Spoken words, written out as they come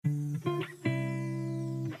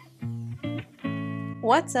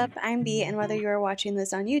What's up? I'm B, and whether you are watching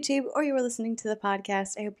this on YouTube or you are listening to the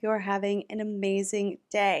podcast, I hope you are having an amazing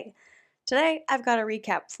day. Today, I've got a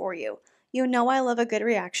recap for you. You know I love a good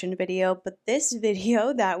reaction video, but this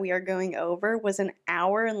video that we are going over was an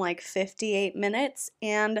hour and like 58 minutes,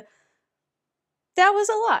 and that was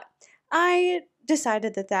a lot. I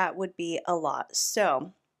decided that would be a lot,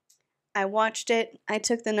 so I watched it, I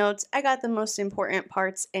took the notes, I got the most important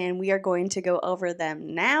parts, and we are going to go over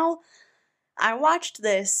them now. I watched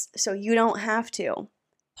this so you don't have to.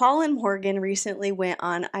 Paul and Morgan recently went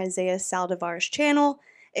on Isaiah Saldivar'S channel.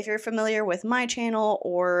 If you're familiar with my channel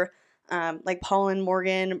or like Paul and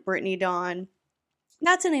Morgan, Brittany Dawn,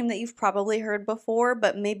 that's a name that you've probably heard before,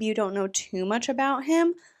 but maybe you don't know too much about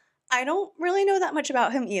him. I don't really know that much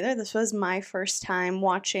about him either. This was my first time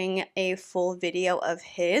watching a full video of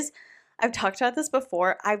his. I've talked about this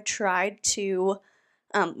before. I've tried to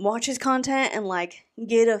watch his content and like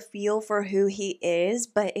get a feel for who he is,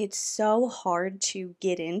 but it's so hard to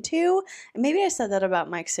get into. And maybe I said that about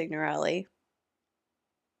Mike Signorelli,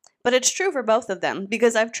 but it's true for both of them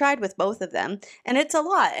because I've tried with both of them, and it's a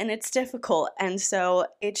lot and it's difficult, and so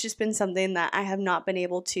it's just been something that I have not been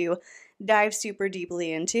able to dive super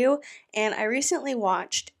deeply into. And I recently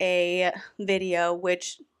watched a video,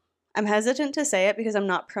 which I'm hesitant to say it because I'm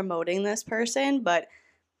not promoting this person, but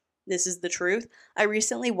this is the truth. I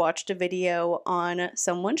recently watched a video on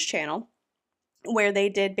someone's channel where they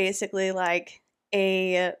did basically like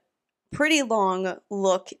a pretty long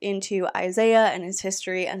look into Isaiah and his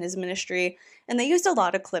history and his ministry, and they used a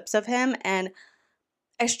lot of clips of him. And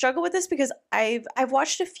I struggle with this because I've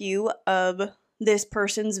watched a few of this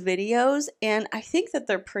person's videos, and I think that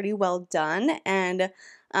they're pretty well done, and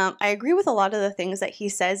I agree with a lot of the things that he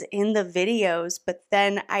says in the videos, but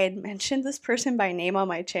then I had mentioned this person by name on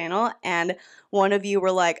my channel, and one of you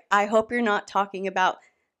were like, I hope you're not talking about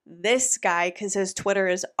this guy because his Twitter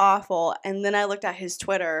is awful. And then I looked at his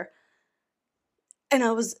Twitter, and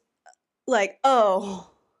I was like,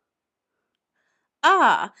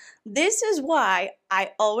 this is why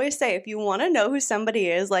I always say if you want to know who somebody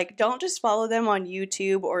is, like, don't just follow them on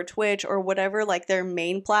YouTube or Twitch or whatever like their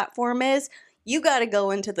main platform is. You got to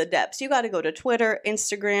go into the depths. You got to go to Twitter,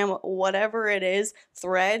 Instagram, whatever it is,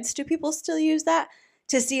 Threads. Do people still use that?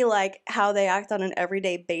 To see like how they act on an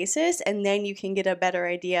everyday basis, and then you can get a better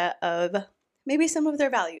idea of maybe some of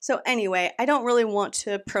their values. So anyway, I don't really want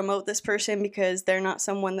to promote this person because they're not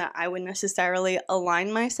someone that I would necessarily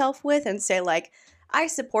align myself with and say like, I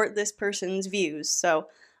support this person's views. So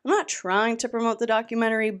I'm not trying to promote the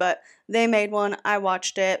documentary, but they made one, I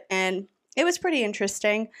watched it, and it was pretty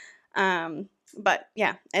interesting. But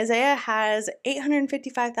yeah, Isaiah has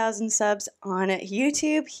 855,000 subs on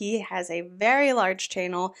YouTube. He has a very large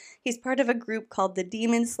channel. He's part of a group called the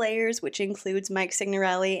Demon Slayers, which includes Mike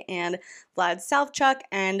Signorelli and Vlad Savchuk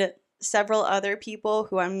and several other people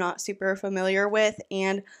who I'm not super familiar with.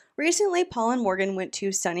 And recently, Paul and Morgan went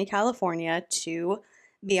to sunny California to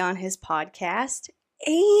be on his podcast,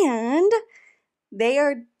 and they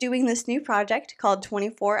are doing this new project called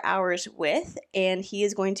 24 Hours With, and he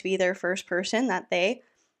is going to be their first person that they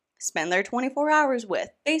spend their 24 hours with.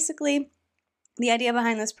 Basically, the idea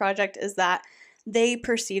behind this project is that they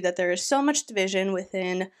perceive that there is so much division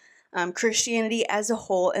within Christianity as a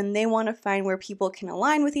whole, and they want to find where people can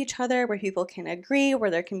align with each other, where people can agree,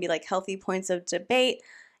 where there can be like healthy points of debate,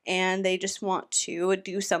 and they just want to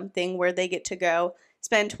do something where they get to go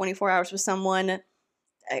spend 24 hours with someone,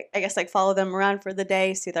 I guess like follow them around for the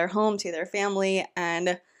day, see their home, see their family,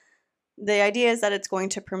 and the idea is that it's going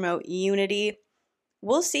to promote unity.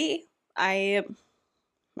 We'll see. I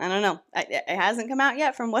don't know. It hasn't come out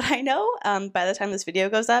yet from what I know. By the time this video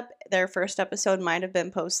goes up, their first episode might have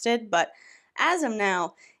been posted, but as of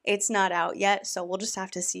now, it's not out yet, so we'll just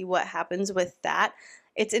have to see what happens with that.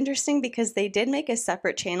 It's interesting because they did make a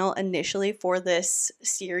separate channel initially for this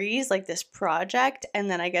series, like this project,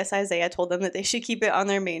 and then I guess Isaiah told them that they should keep it on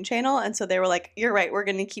their main channel, and so they were like, you're right, we're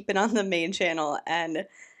going to keep it on the main channel, and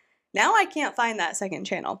now I can't find that second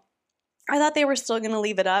channel. I thought they were still going to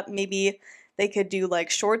leave it up. Maybe they could do like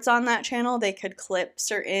shorts on that channel. They could clip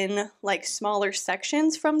certain like smaller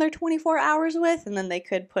sections from their 24 hours with, and then they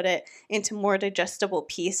could put it into more digestible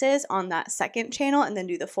pieces on that second channel and then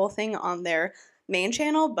do the full thing on their main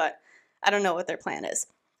channel, but I don't know what their plan is.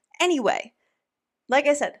 Anyway, like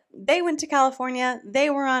I said, they went to California. They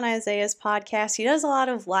were on Isaiah's podcast. He does a lot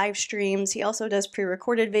of live streams. He also does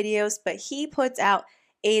pre-recorded videos, but he puts out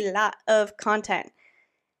a lot of content.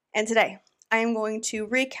 And today, I am going to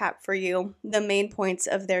recap for you the main points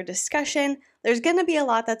of their discussion. There's going to be a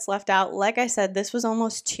lot that's left out. Like I said, this was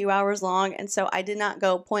almost 2 hours long, and so I did not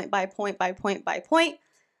go point by point by point by point.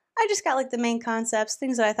 I just got like the main concepts,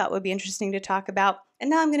 things that I thought would be interesting to talk about, and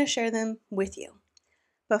now I'm going to share them with you.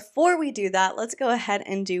 Before we do that, let's go ahead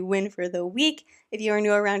and do Win for the Week. If you are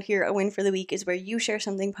new around here, a Win for the Week is where you share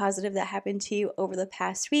something positive that happened to you over the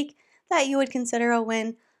past week that you would consider a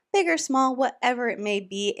win, big or small, whatever it may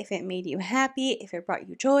be. If it made you happy, if it brought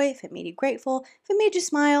you joy, if it made you grateful, if it made you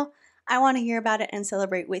smile, I want to hear about it and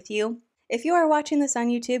celebrate with you. If you are watching this on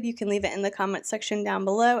YouTube, you can leave it in the comment section down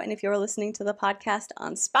below, and if you're listening to the podcast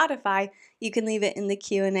on Spotify, you can leave it in the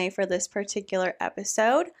Q&A for this particular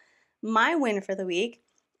episode. My win for the week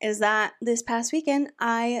is that this past weekend,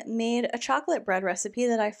 I made a chocolate bread recipe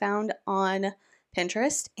that I found on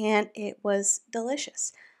Pinterest, and it was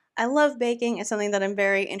delicious. I love baking. It's something that I'm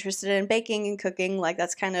very interested in, baking and cooking. Like,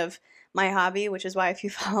 that's kind of my hobby, which is why if you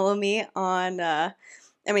follow me on,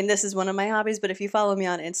 this is one of my hobbies, but if you follow me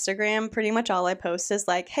on Instagram, pretty much all I post is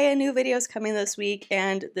like, hey, a new video is coming this week,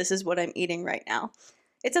 and this is what I'm eating right now.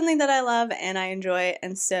 It's something that I love and I enjoy,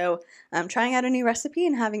 and so trying out a new recipe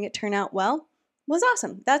and having it turn out well was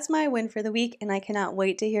awesome. That's my win for the week, and I cannot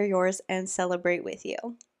wait to hear yours and celebrate with you.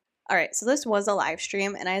 All right, so this was a live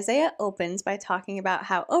stream, and Isaiah opens by talking about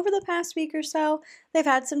how over the past week or so, they've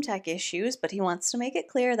had some tech issues, but he wants to make it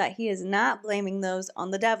clear that he is not blaming those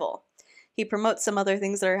on the devil. He promotes some other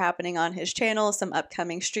things that are happening on his channel, some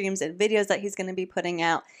upcoming streams and videos that he's going to be putting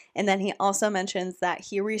out. And then he also mentions that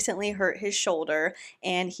he recently hurt his shoulder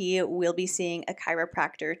and he will be seeing a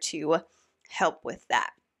chiropractor to help with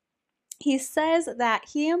that. He says that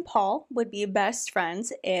he and Paul would be best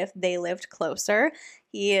friends if they lived closer.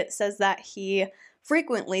 He says that he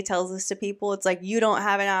frequently tells this to people. It's like, you don't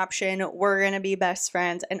have an option. We're going to be best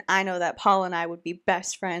friends. And I know that Paul and I would be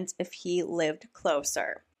best friends if he lived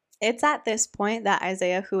closer. It's at this point that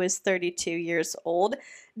Isaiah, who is 32 years old,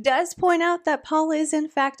 does point out that Paul is in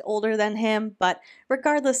fact older than him, but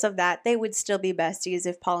regardless of that, they would still be besties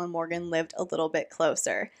if Paul and Morgan lived a little bit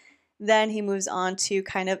closer. Then he moves on to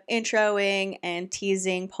kind of introing and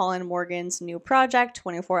teasing Paul and Morgan's new project,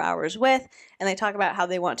 24 Hours With, and they talk about how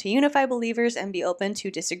they want to unify believers and be open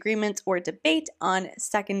to disagreements or debate on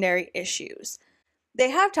secondary issues.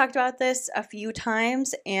 They have talked about this a few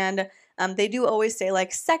times, and they do always say,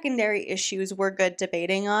 like, secondary issues we're good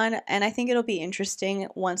debating on, and I think it'll be interesting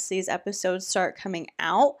once these episodes start coming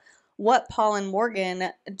out, what Paul and Morgan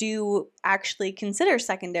do actually consider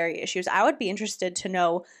secondary issues. I would be interested to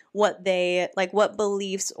know what they, like, what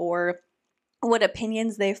beliefs or what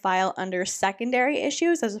opinions they file under secondary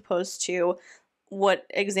issues as opposed to what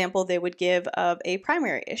example they would give of a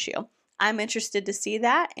primary issue. I'm interested to see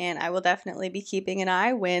that, and I will definitely be keeping an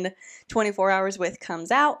eye when 24 Hours With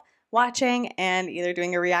comes out, watching and either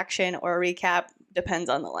doing a reaction or a recap, depends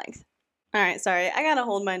on the length. All right, sorry, I gotta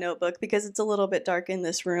hold my notebook because it's a little bit dark in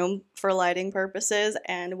this room for lighting purposes,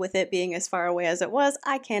 and with it being as far away as it was,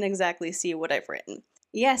 I can't exactly see what I've written.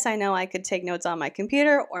 Yes, I know I could take notes on my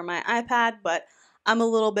computer or my iPad, but I'm a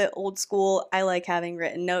little bit old school. I like having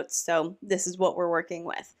written notes, so this is what we're working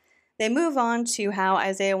with. They move on to how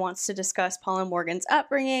Isaiah wants to discuss Paul and Morgan's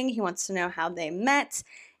upbringing. He wants to know how they met.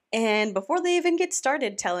 And before they even get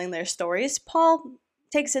started telling their stories, Paul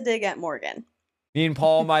takes a dig at Morgan. Me and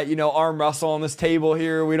Paul might, arm wrestle on this table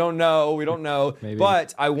here. We don't know. Maybe.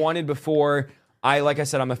 But I wanted before, like I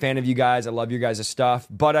said, I'm a fan of you guys. I love your guys' stuff.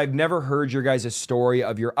 But I've never heard your guys' story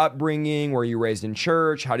of your upbringing. Were you raised in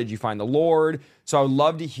church? How did you find the Lord? So I would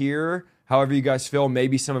love to hear, however you guys feel,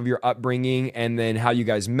 maybe some of your upbringing and then how you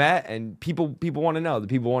guys met. And people want to know. The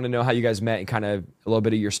people want to know how you guys met and kind of a little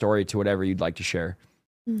bit of your story to whatever you'd like to share.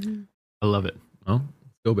 Mm-hmm. I love it. Well,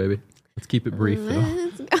 let's go, baby. Let's keep it brief, though.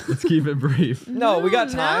 Let's keep it brief. No, we got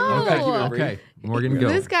time. No. Okay. Morgan, go.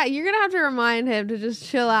 This guy, you're going to have to remind him to just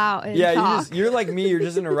chill out and talk. You're like me. You're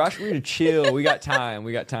just in a rush. We're going to chill. We got time.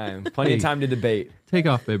 Plenty of time to debate. Take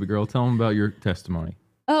off, baby girl. Tell him about your testimony.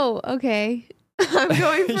 Oh, okay. I'm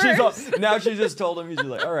going first. Now she just told him. He's just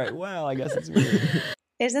like, all right, well, I guess it's me.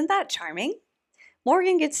 Isn't that charming?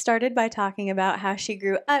 Morgan gets started by talking about how she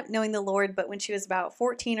grew up knowing the Lord, but when she was about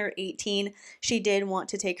 14 or 18, she did want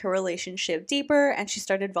to take her relationship deeper, and she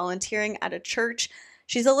started volunteering at a church.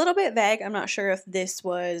 She's a little bit vague. I'm not sure if this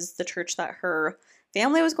was the church that her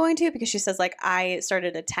family was going to, because she says, like, I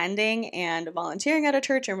started attending and volunteering at a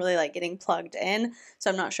church and really, like, getting plugged in.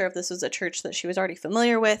 So I'm not sure if this was a church that she was already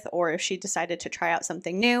familiar with or if she decided to try out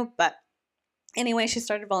something new, but anyway, she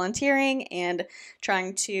started volunteering and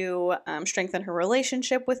trying to strengthen her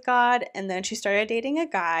relationship with God, and then she started dating a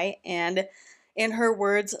guy, and in her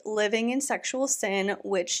words, living in sexual sin,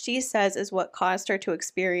 which she says is what caused her to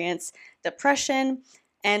experience depression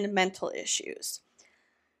and mental issues.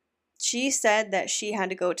 She said that she had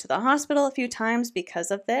to go to the hospital a few times because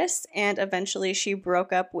of this, and eventually she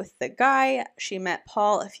broke up with the guy. She met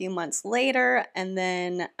Paul a few months later, and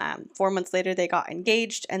then 4 months later they got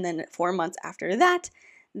engaged, and then 4 months after that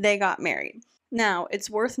they got married. Now, it's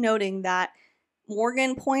worth noting that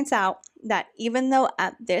Morgan points out that even though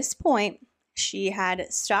at this point she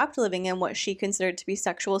had stopped living in what she considered to be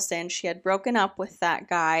sexual sin, she had broken up with that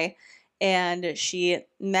guy, and she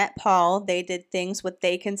met Paul. They did things what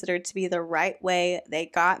they considered to be the right way. They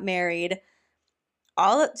got married.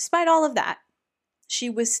 Despite all of that,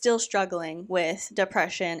 she was still struggling with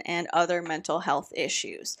depression and other mental health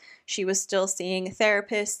issues. She was still seeing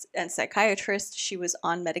therapists and psychiatrists. She was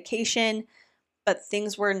on medication, but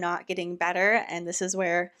things were not getting better. And this is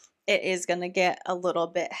where it is going to get a little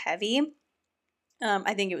bit heavy.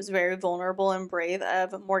 I think it was very vulnerable and brave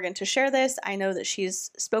of Morgan to share this. I know that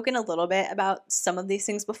she's spoken a little bit about some of these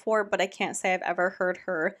things before, but I can't say I've ever heard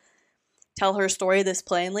her tell her story this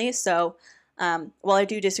plainly. So while I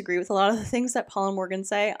do disagree with a lot of the things that Paul and Morgan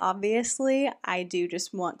say, obviously, I do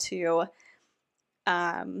just want to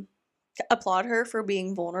applaud her for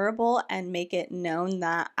being vulnerable and make it known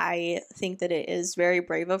that I think that it is very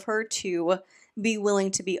brave of her to be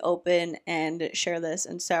willing to be open and share this.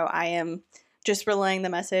 And so I am just relaying the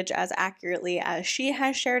message as accurately as she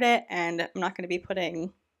has shared it, and I'm not going to be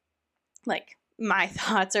putting like my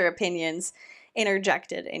thoughts or opinions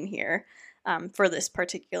interjected in here for this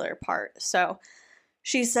particular part. So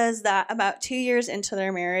she says that about 2 years into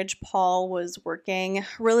their marriage, Paul was working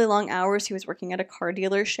really long hours. He was working at a car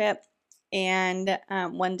dealership, and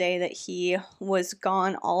one day that he was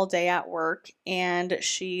gone all day at work, and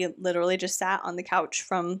she literally just sat on the couch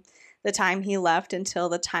from the time he left until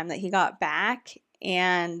the time that he got back,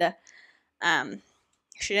 and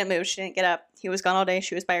she didn't move, she didn't get up. He was gone all day,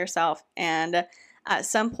 she was by herself, and at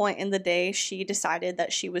some point in the day, she decided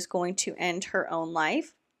that she was going to end her own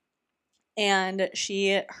life, and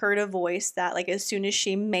she heard a voice that, like, as soon as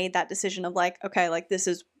she made that decision of, like, okay, like, this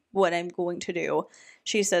is what I'm going to do,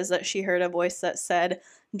 she says that she heard a voice that said,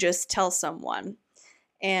 just tell someone.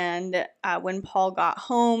 And when Paul got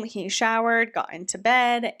home, he showered, got into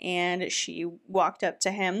bed, and she walked up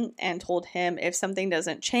to him and told him, if something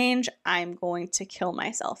doesn't change, I'm going to kill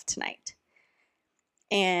myself tonight.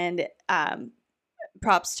 And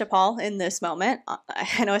props to Paul in this moment.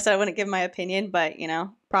 I know I said I wouldn't give my opinion, but, you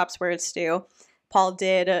know, props where it's due. Paul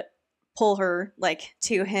did pull her, like,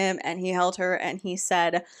 to him, and he held her, and he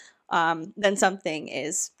said, then something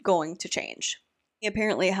is going to change. He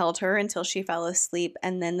apparently held her until she fell asleep,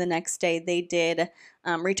 and then the next day they did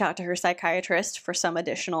reach out to her psychiatrist for some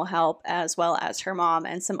additional help, as well as her mom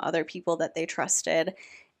and some other people that they trusted.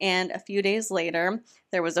 And a few days later,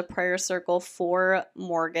 there was a prayer circle for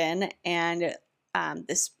Morgan, and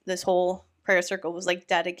this whole prayer circle was like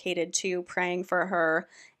dedicated to praying for her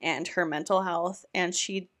and her mental health. And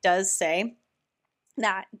she does say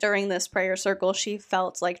that during this prayer circle, she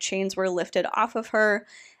felt like chains were lifted off of her.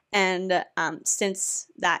 And since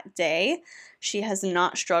that day, she has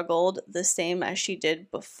not struggled the same as she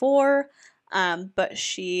did before, but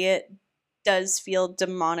she does feel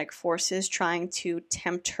demonic forces trying to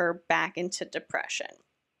tempt her back into depression.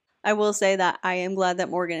 I will say that I am glad that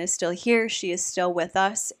Morgan is still here. She is still with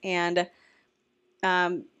us. And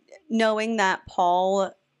knowing that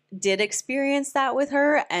Paul did experience that with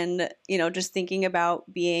her, and, you know, just thinking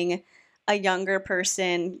about being a younger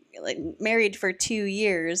person, like, married for 2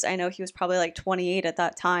 years. I know he was probably like 28 at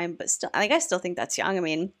that time, but still, I still think that's young. I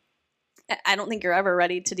mean, I don't think you're ever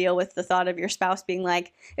ready to deal with the thought of your spouse being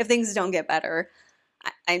like, if things don't get better,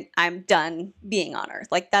 I'm done being on earth.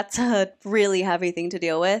 Like, that's a really heavy thing to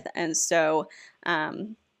deal with. And so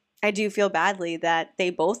I do feel badly that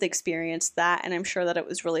they both experienced that. And I'm sure that it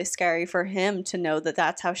was really scary for him to know that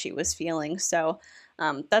that's how she was feeling. So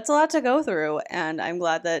that's a lot to go through, and I'm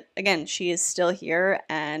glad that, again, she is still here,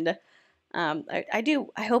 and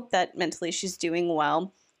I hope that mentally she's doing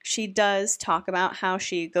well. She does talk about how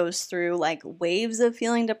she goes through, like, waves of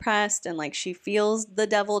feeling depressed, and, like, she feels the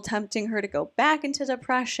devil tempting her to go back into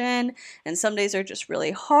depression, and some days are just really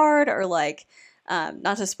hard, or, like,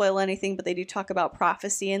 not to spoil anything, but they do talk about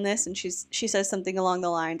prophecy in this, and she says something along the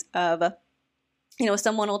lines of, you know,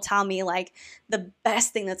 someone will tell me, like, the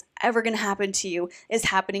best thing that's ever going to happen to you is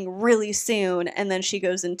happening really soon. And then she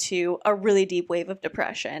goes into a really deep wave of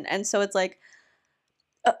depression. And so it's like,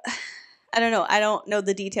 I don't know. I don't know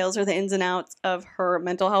the details or the ins and outs of her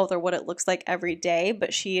mental health or what it looks like every day.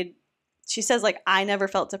 But she says, like, I never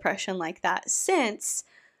felt depression like that since,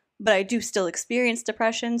 but I do still experience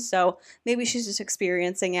depression. So maybe she's just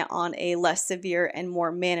experiencing it on a less severe and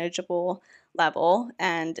more manageable level.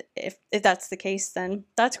 And if that's the case, then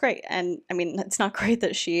that's great. And I mean, it's not great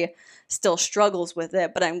that she still struggles with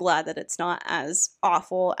it, but I'm glad that it's not as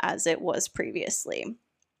awful as it was previously.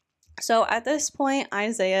 So at this point,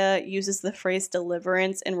 Isaiah uses the phrase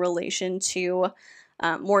deliverance in relation to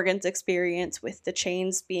Morgan's experience with the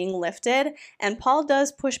chains being lifted. And Paul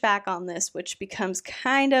does push back on this, which becomes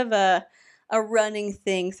kind of a running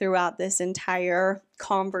thing throughout this entire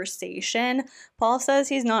conversation. Paul says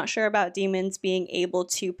he's not sure about demons being able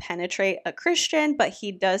to penetrate a Christian, but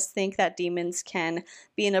he does think that demons can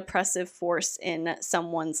be an oppressive force in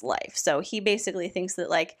someone's life. So he basically thinks that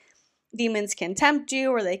like demons can tempt you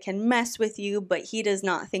or they can mess with you, but he does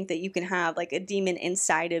not think that you can have like a demon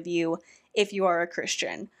inside of you if you are a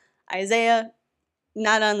Christian. Isaiah,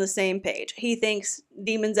 not on the same page. He thinks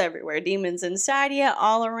demons everywhere, demons inside you,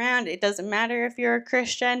 all around. It doesn't matter if you're a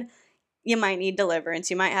Christian. You might need deliverance.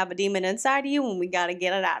 You might have a demon inside of you and we got to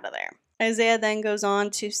get it out of there. Isaiah then goes on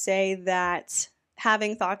to say that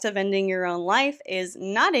having thoughts of ending your own life is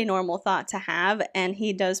not a normal thought to have, and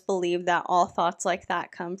he does believe that all thoughts like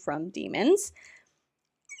that come from demons.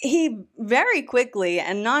 He very quickly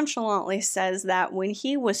and nonchalantly says that when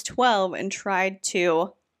he was 12 and tried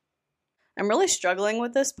to... I'm really struggling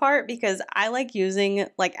with this part because I like using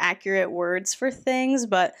like accurate words for things,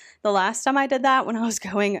 but the last time I did that, when I was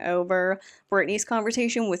going over Brittany's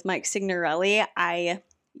conversation with Mike Signorelli, I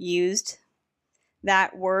used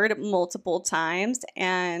that word multiple times,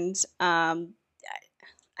 and I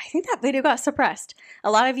think that video got suppressed. A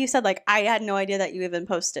lot of you said like I had no idea that you even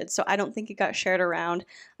posted, so I don't think it got shared around.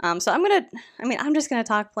 So I'm just gonna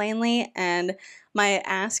talk plainly, and my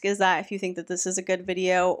ask is that if you think that this is a good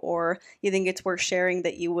video or you think it's worth sharing,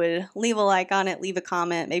 that you would leave a like on it, leave a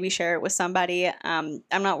comment, maybe share it with somebody. I'm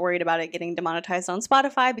not worried about it getting demonetized on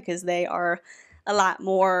Spotify because they are a lot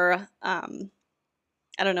more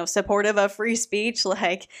supportive of free speech.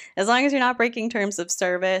 Like, as long as you're not breaking terms of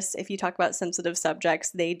service, if you talk about sensitive subjects,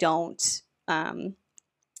 they don't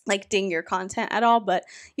ding your content at all. But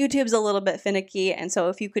YouTube's a little bit finicky, and so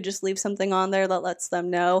if you could just leave something on there that lets them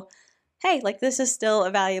know, hey, like, this is still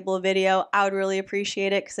a valuable video, I would really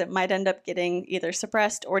appreciate it, because it might end up getting either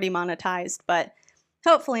suppressed or demonetized, but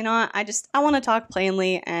hopefully not. I want to talk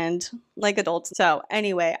plainly and like adults. So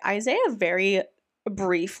anyway, Isaiah very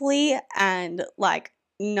briefly and like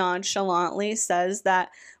nonchalantly says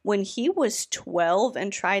that when he was 12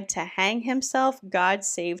 and tried to hang himself, God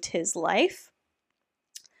saved his life.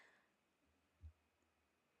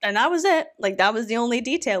 And that was it. Like, that was the only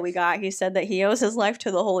detail we got. He said that he owes his life to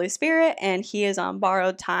the Holy Spirit and he is on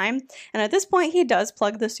borrowed time. And at this point, he does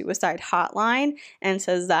plug the suicide hotline and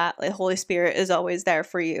says that the Holy Spirit is always there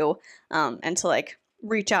for you, and to like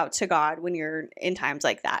reach out to God when you're in times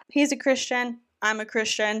like that. He's a Christian. I'm a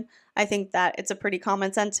Christian. I think that it's a pretty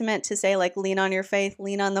common sentiment to say, like, lean on your faith,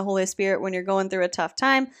 lean on the Holy Spirit when you're going through a tough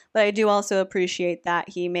time. But I do also appreciate that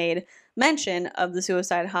he made mention of the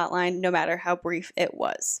suicide hotline, no matter how brief it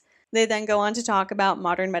was. They then go on to talk about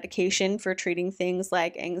modern medication for treating things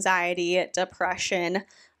like anxiety, depression,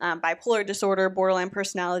 bipolar disorder, borderline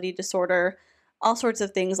personality disorder, all sorts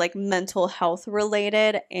of things like mental health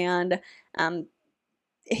related. And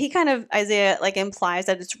Isaiah implies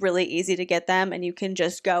that it's really easy to get them and you can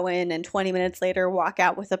just go in and 20 minutes later walk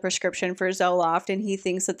out with a prescription for Zoloft, and he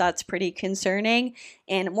thinks that that's pretty concerning.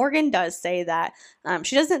 And Morgan does say that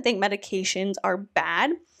she doesn't think medications are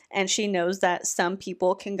bad, and she knows that some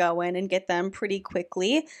people can go in and get them pretty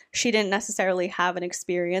quickly. She didn't necessarily have an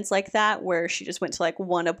experience like that where she just went to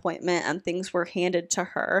one appointment and things were handed to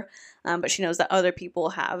her, but she knows that other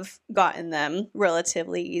people have gotten them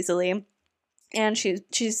relatively easily. And she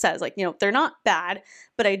says, they're not bad,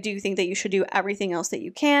 but I do think that you should do everything else that you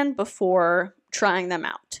can before trying them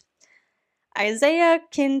out. Isaiah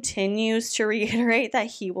continues to reiterate that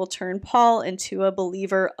he will turn Paul into a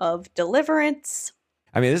believer of deliverance.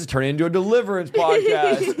 I mean, this is turning into a deliverance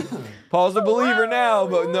podcast. Paul's a believer now,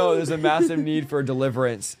 but no, there's a massive need for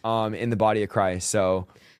deliverance in the body of Christ. So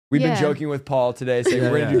we've been joking with Paul today, saying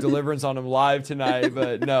we're going to do deliverance on him live tonight,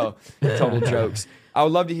 but no, total jokes. I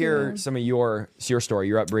would love to hear some of your story,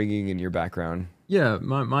 your upbringing, and your background. Yeah,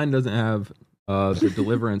 mine doesn't have the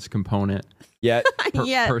deliverance component yet,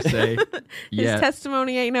 per se. His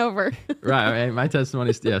testimony ain't over. Right, my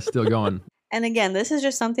testimony's still going. And again, this is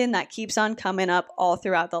just something that keeps on coming up all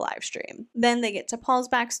throughout the live stream. Then they get to Paul's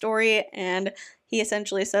backstory, and he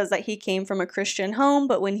essentially says that he came from a Christian home,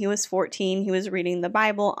 but when he was 14, he was reading the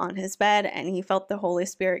Bible on his bed, and he felt the Holy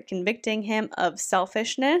Spirit convicting him of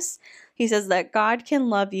selfishness. He says that God can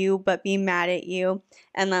love you, but be mad at you,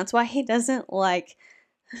 and that's why he doesn't like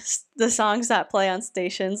the songs that play on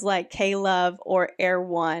stations like K-Love or Air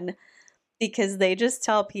One. because they just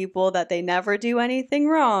tell people that they never do anything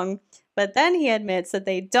wrong, but then he admits that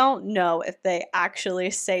they don't know if they actually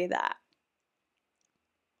say that.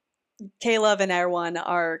 K-Love and Erwan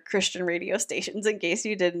are Christian radio stations, in case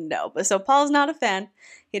you didn't know. But so Paul's not a fan.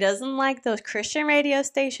 He doesn't like those Christian radio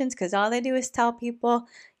stations because all they do is tell people,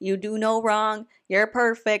 you do no wrong, you're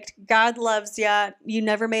perfect, God loves ya, you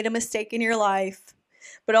never made a mistake in your life.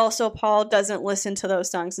 But also Paul doesn't listen to those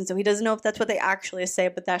songs, and so he doesn't know if that's what they actually say,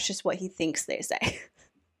 but that's just what he thinks they say.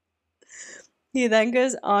 He then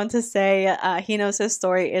goes on to say he knows his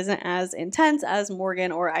story isn't as intense as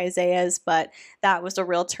Morgan or Isaiah's, but that was a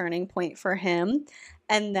real turning point for him.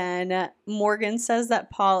 And then Morgan says that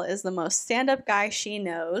Paul is the most stand-up guy she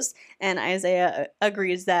knows, and Isaiah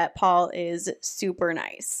agrees that Paul is super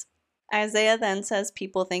nice. Isaiah then says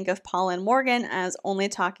people think of Paul and Morgan as only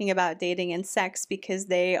talking about dating and sex because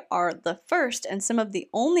they are the first and some of the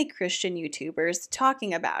only Christian YouTubers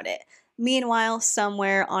talking about it. Meanwhile,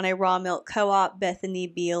 somewhere on a raw milk co-op, Bethany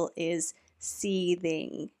Beal is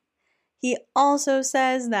seething. He also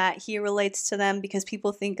says that he relates to them because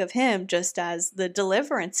people think of him just as the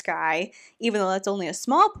deliverance guy, even though that's only a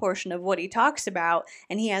small portion of what he talks about,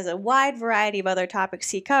 and he has a wide variety of other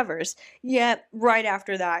topics he covers. Yet, right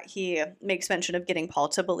after that, he makes mention of getting Paul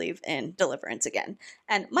to believe in deliverance again.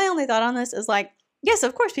 And my only thought on this is like, yes,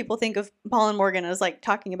 of course people think of Paul and Morgan as like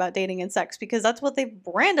talking about dating and sex because that's what they've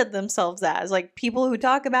branded themselves as, like people who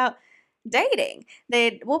talk about dating.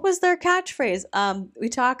 What was their catchphrase? We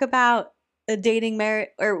talk about dating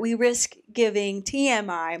merit, or we risk giving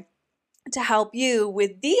TMI to help you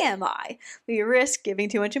with DMI. We risk giving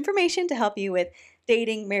too much information to help you with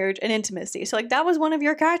dating, marriage, and intimacy. So like that was one of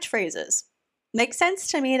your catchphrases. Makes sense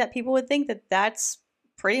to me that people would think that that's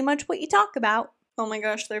pretty much what you talk about. Oh my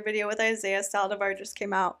gosh, their video with Isaiah Saldivar just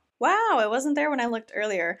came out. Wow, it wasn't there when I looked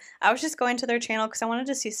earlier. I was just going to their channel because I wanted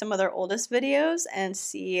to see some of their oldest videos and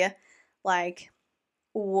see like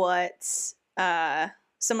what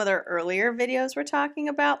some of their earlier videos were talking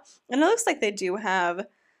about. And it looks like they do have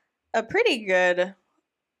a pretty good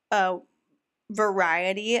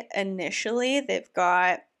variety initially. They've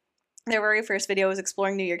got their very first video was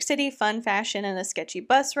exploring New York City, fun fashion, and a sketchy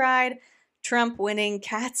bus ride, Trump winning,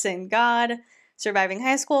 cats and God, surviving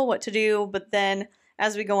high school, what to do. But then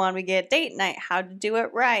as we go on, we get date night, how to do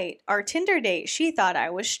it right, our Tinder date, she thought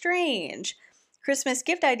I was strange, Christmas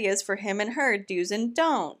gift ideas for him and her, do's and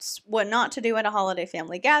don'ts, what not to do at a holiday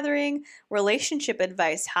family gathering, relationship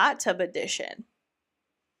advice, hot tub edition.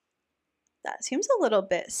 That seems a little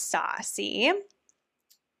bit saucy.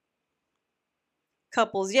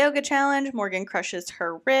 Couples yoga challenge, Morgan crushes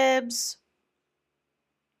her ribs.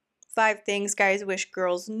 5 things guys wish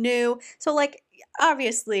girls knew. So like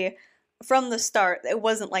obviously from the start it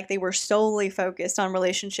wasn't like they were solely focused on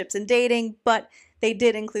relationships and dating, but they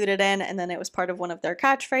did include it in, and then it was part of one of their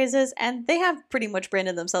catchphrases, and they have pretty much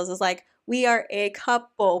branded themselves as like, we are a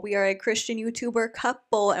couple, we are a Christian YouTuber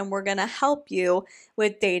couple, and we're gonna help you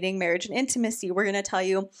with dating, marriage, and intimacy. We're gonna tell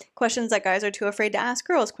you questions that guys are too afraid to ask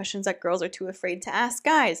girls, questions that girls are too afraid to ask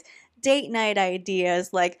guys, date night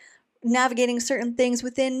ideas, like navigating certain things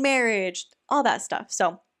within marriage, all that stuff.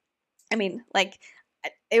 So, I mean, like,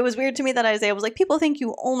 it was weird to me that Isaiah was like, people think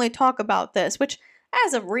you only talk about this, which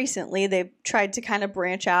as of recently, they've tried to kind of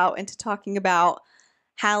branch out into talking about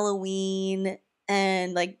Halloween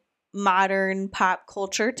and like modern pop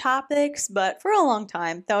culture topics, but for a long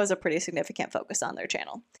time, that was a pretty significant focus on their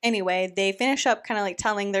channel. Anyway, they finish up kind of like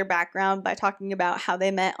telling their background by talking about how they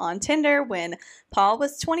met on Tinder when Paul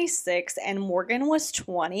was 26 and Morgan was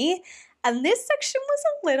 20. And this section was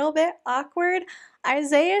a little bit awkward.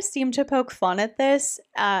 Isaiah seemed to poke fun at this,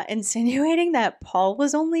 insinuating that Paul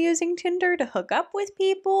was only using Tinder to hook up with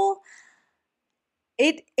people.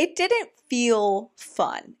 It didn't feel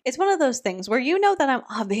fun. It's one of those things where you know that I'm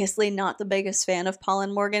obviously not the biggest fan of Paul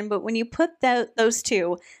and Morgan, but when you put those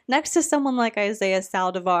two next to someone like Isaiah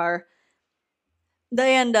Saldivar,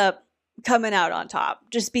 they end up coming out on top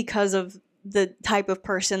just because of the type of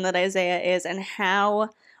person that Isaiah is and how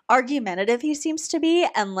argumentative he seems to be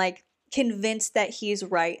and like convinced that he's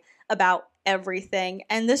right about everything.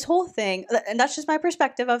 And this whole thing, and that's just my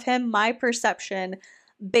perspective of him, my perception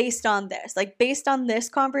based on this, like based on this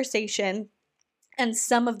conversation and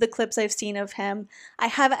some of the clips I've seen of him, I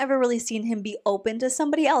haven't ever really seen him be open to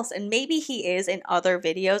somebody else. And maybe he is in other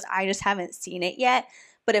videos, I just haven't seen it yet.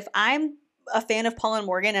 But if I'm a fan of Paul and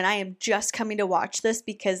Morgan and I am just coming to watch this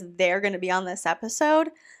because they're going to be on this episode,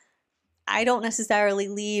 I don't necessarily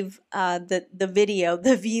leave the video,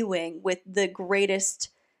 the viewing, with the greatest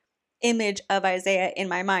image of Isaiah in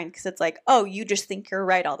my mind because it's like, oh, you just think you're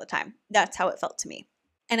right all the time. That's how it felt to me.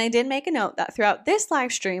 And I did make a note that throughout this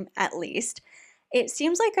live stream, at least, it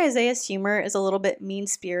seems like Isaiah's humor is a little bit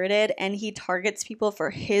mean-spirited and he targets people for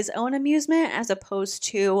his own amusement as opposed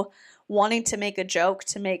to wanting to make a joke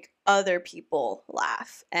to make other people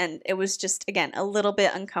laugh. And it was just, again, a little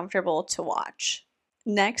bit uncomfortable to watch.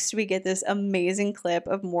 Next, we get this amazing clip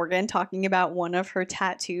of Morgan talking about one of her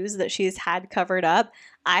tattoos that she's had covered up.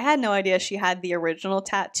 I had no idea she had the original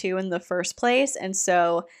tattoo in the first place, and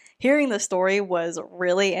so hearing the story was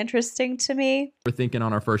really interesting to me. We're thinking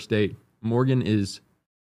on our first date, Morgan is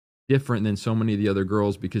different than so many of the other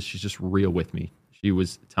girls because she's just real with me. She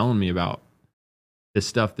was telling me about this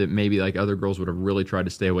stuff that maybe like other girls would have really tried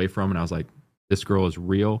to stay away from, and I was like, this girl is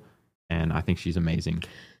real, and I think she's amazing.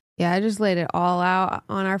 Yeah, I just laid it all out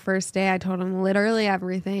on our first day. I told him literally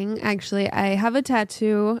everything. Actually, I have a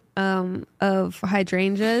tattoo of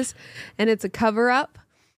hydrangeas, and it's a cover-up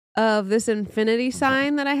of this infinity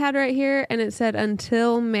sign that I had right here, and it said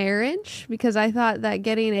until marriage, because I thought that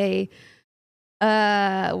getting a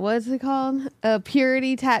what's it called? A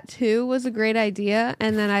purity tattoo was a great idea.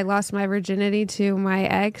 And then I lost my virginity to my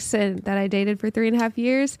ex and that I dated for 3.5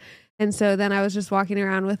 years. And so then I was just walking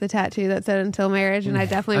around with a tattoo that said until marriage, and I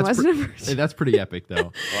definitely wasn't a virgin. Hey, that's pretty epic,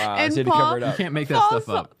 though. Wow, and so Paul, you can't make that stuff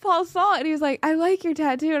up. Paul saw it, and he was like, I like your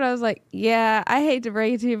tattoo. And I was like, yeah, I hate to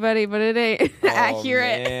break it to you, buddy, but it ain't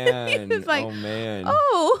accurate. Man. He was like, oh, man.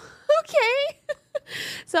 Oh, okay.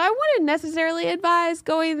 So I wouldn't necessarily advise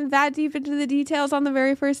going that deep into the details on the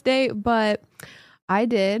very first date, but I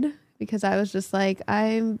did. Because I was just like,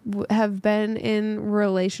 have been in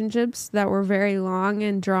relationships that were very long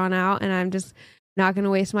and drawn out, and I'm just not going to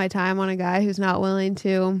waste my time on a guy who's not willing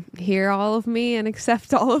to hear all of me and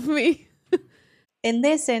accept all of me. In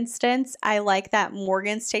this instance, I like that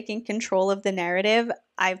Morgan's taking control of the narrative.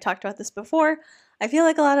 I've talked about this before. I feel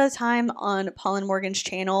like a lot of the time on Paul and Morgan's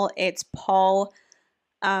channel, it's Paul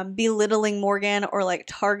belittling Morgan or like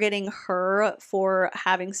targeting her for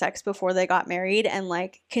having sex before they got married and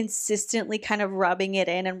like consistently kind of rubbing it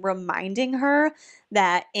in and reminding her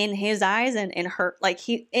that in his eyes and in her, like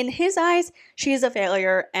in his eyes, she is a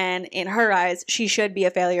failure, and in her eyes, she should be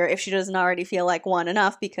a failure if she doesn't already feel like one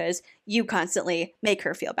enough because you constantly make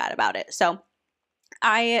her feel bad about it. So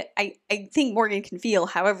I think Morgan can feel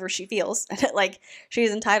however she feels. Like, she's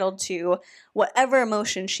entitled to whatever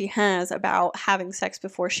emotion she has about having sex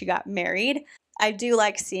before she got married. I do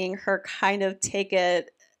like seeing her kind of take an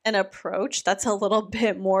approach that's a little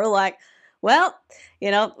bit more like, well,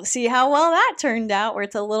 see how well that turned out, where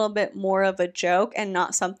it's a little bit more of a joke and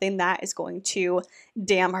not something that is going to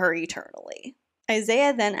damn her eternally.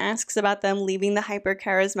 Isaiah then asks about them leaving the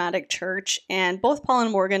hyper-charismatic church, and both Paul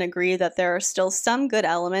and Morgan agree that there are still some good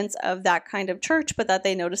elements of that kind of church, but that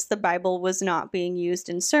they noticed the Bible was not being used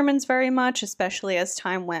in sermons very much, especially as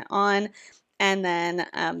time went on. And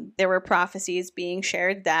then there were prophecies being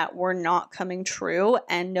shared that were not coming true,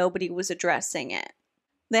 and nobody was addressing it.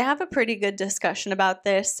 They have a pretty good discussion about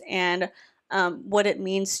this and what it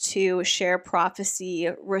means to share prophecy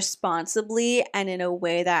responsibly and in a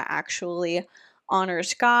way that actually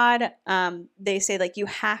honors God. They say like you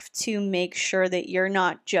have to make sure that you're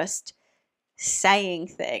not just saying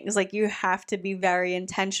things. Like, you have to be very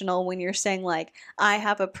intentional when you're saying like, I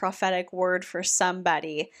have a prophetic word for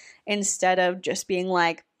somebody, instead of just being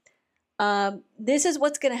like, this is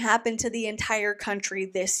what's going to happen to the entire country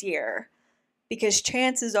this year, because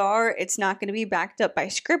chances are it's not going to be backed up by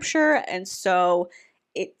scripture, and so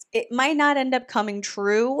it might not end up coming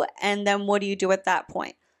true. And then what do you do at that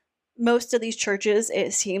point? Most of these churches,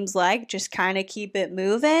 it seems like, just kind of keep it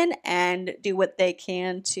moving and do what they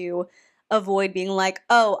can to avoid being like,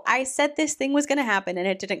 oh, I said this thing was going to happen and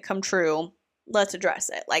it didn't come true. Let's address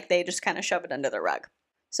it. Like, they just kind of shove it under the rug.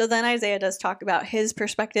 So then Isaiah does talk about his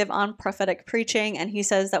perspective on prophetic preaching, and he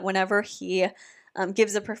says that whenever he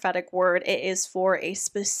gives a prophetic word, it is for a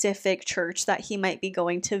specific church that he might be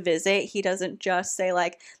going to visit. He doesn't just say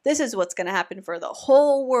like, this is what's going to happen for the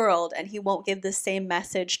whole world, and he won't give the same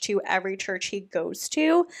message to every church he goes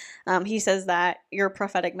to. He says that your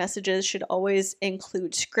prophetic messages should always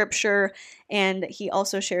include scripture, and he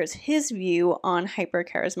also shares his view on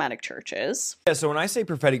hyper-charismatic churches. Yeah, so when I say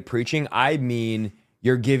prophetic preaching, I mean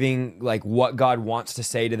you're giving like what God wants to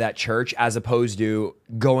say to that church, as opposed to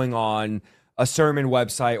going on a sermon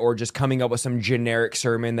website or just coming up with some generic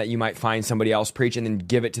sermon that you might find somebody else preach and then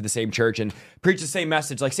give it to the same church and preach the same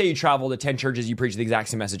message. Like, say you travel to 10 churches, you preach the exact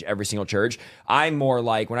same message every single church. I'm more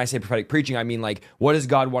like, when I say prophetic preaching, I mean like, what does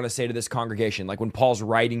God want to say to this congregation? Like when Paul's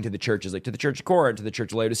writing to the churches, like to the church of Corinth, to the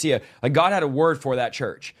church of Laodicea, like God had a word for that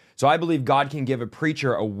church. So I believe God can give a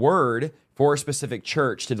preacher a word for a specific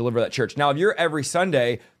church to deliver that church. Now, if you're every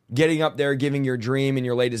Sunday getting up there, giving your dream and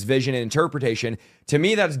your latest vision and interpretation. To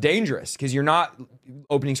me, that's dangerous because you're not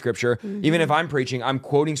opening scripture. Even if I'm preaching, I'm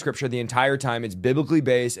quoting scripture the entire time. It's biblically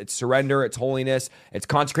based. It's surrender. It's holiness. It's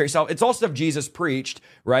consecrate yourself. It's all stuff Jesus preached,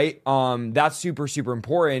 right? That's super, super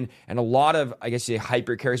important. And a lot of, I guess,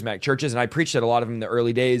 hyper charismatic churches, and I preached at a lot of them in the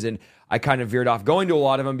early days, and I kind of veered off going to a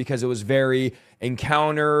lot of them because it was very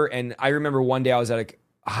encounter. And I remember one day I was at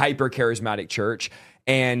a hyper charismatic church,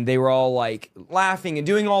 and they were all like laughing and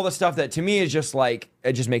doing all the stuff that to me is just like,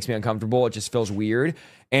 it just makes me uncomfortable. It just feels weird.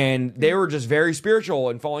 And they were just very spiritual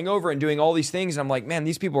and falling over and doing all these things. And I'm like, man,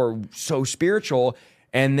 these people are so spiritual.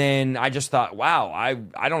 And then I just thought, wow,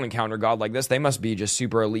 I don't encounter God like this. They must be just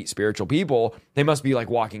super elite spiritual people. They must be like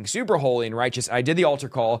walking super holy and righteous. I did the altar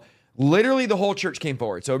call. Literally the whole church came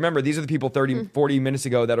forward. So remember, these are the people 30, 40 minutes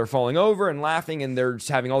ago that are falling over and laughing, and they're just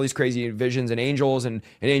having all these crazy visions and angels, and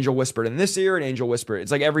an angel whispered in this ear, an angel whispered.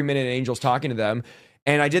 It's like every minute an angel's talking to them.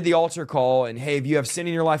 And I did the altar call, and hey, if you have sin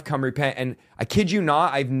in your life, come repent. And I kid you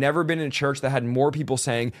not, I've never been in a church that had more people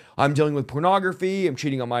saying, I'm dealing with pornography, I'm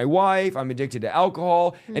cheating on my wife, I'm addicted to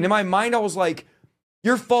alcohol. And in my mind, I was like,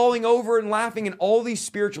 you're falling over and laughing and all these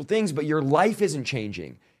spiritual things, but your life isn't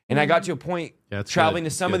changing. And I got to a point traveling to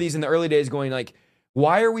some of these in the early days going like,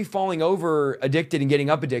 why are we falling over addicted and getting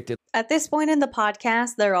up addicted? At this point in the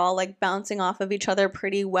podcast, they're all like bouncing off of each other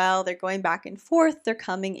pretty well. They're going back and forth. They're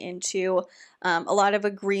coming into a lot of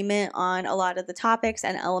agreement on a lot of the topics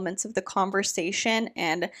and elements of the conversation.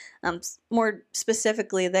 And more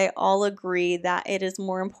specifically, they all agree that it is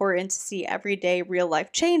more important to see everyday real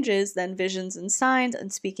life changes than visions and signs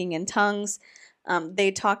and speaking in tongues.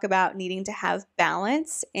 They talk about needing to have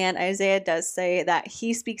balance, and Isaiah does say that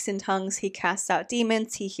he speaks in tongues, he casts out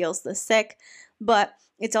demons, he heals the sick, but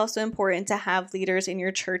it's also important to have leaders in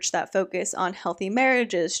your church that focus on healthy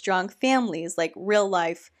marriages, strong families, like real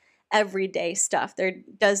life, everyday stuff. There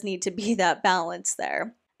does need to be that balance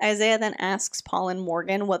there. Isaiah then asks Paul and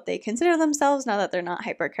Morgan what they consider themselves now that they're not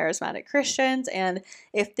hyper-charismatic Christians, and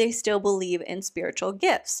if they still believe in spiritual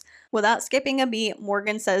gifts. Without skipping a beat,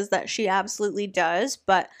 Morgan says that she absolutely does,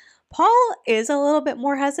 but Paul is a little bit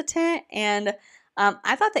more hesitant, and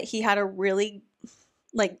I thought that he had a really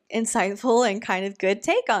insightful and kind of good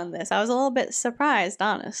take on this. I was a little bit surprised,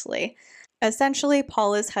 honestly. Essentially,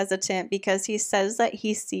 Paul is hesitant because he says that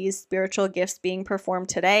he sees spiritual gifts being performed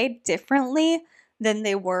today differently than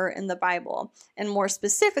they were in the Bible. And more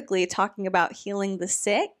specifically, talking about healing the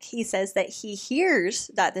sick, he says that he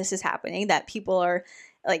hears that this is happening, that people are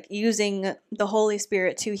using the Holy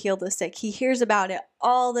Spirit to heal the sick. He hears about it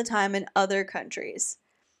all the time in other countries,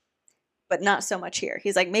 but not so much here.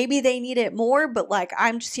 He's like, maybe they need it more, but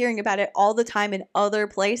I'm just hearing about it all the time in other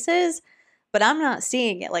places, but I'm not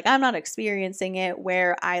seeing it. I'm not experiencing it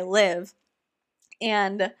where I live.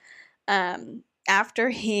 And after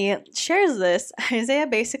he shares this, Isaiah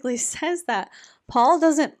basically says that Paul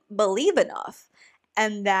doesn't believe enough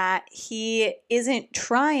and that he isn't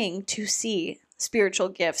trying to see spiritual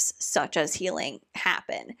gifts such as healing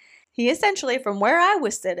happen. He essentially, from where I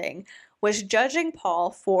was sitting, was judging Paul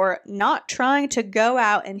for not trying to go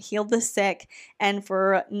out and heal the sick and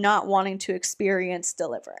for not wanting to experience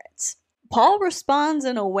deliverance. Paul responds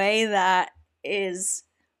in a way that is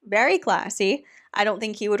very classy. I don't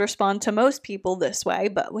think he would respond to most people this way,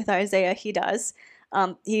 but with Isaiah, he does.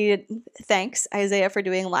 He thanks Isaiah for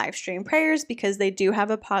doing live stream prayers because they do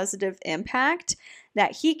have a positive impact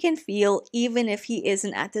that he can feel even if he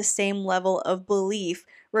isn't at the same level of belief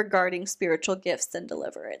regarding spiritual gifts and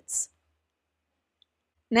deliverance.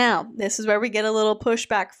 Now, this is where we get a little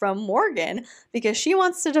pushback from Morgan because she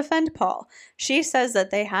wants to defend Paul. She says that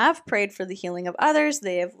they have prayed for the healing of others.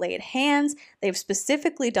 They have laid hands. They've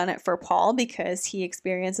specifically done it for Paul because he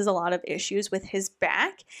experiences a lot of issues with his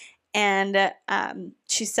back. And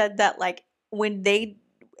she said that when they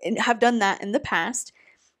have done that in the past,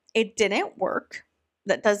 it didn't work.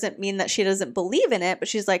 That doesn't mean that she doesn't believe in it, but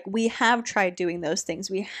she's like, we have tried doing those things.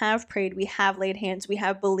 We have prayed. We have laid hands. We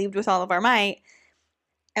have believed with all of our might.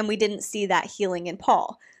 And we didn't see that healing in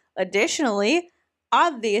Paul. Additionally,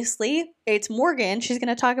 obviously, it's Morgan. She's going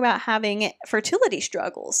to talk about having fertility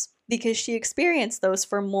struggles because she experienced those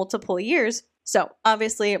for multiple years. So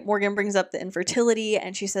obviously, Morgan brings up the infertility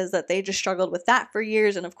and she says that they just struggled with that for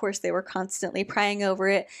years. And of course, they were constantly praying over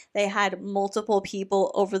it. They had multiple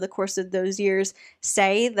people over the course of those years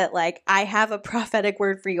say that I have a prophetic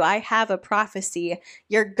word for you. I have a prophecy.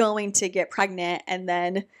 You're going to get pregnant. And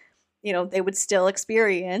then they would still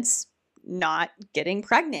experience not getting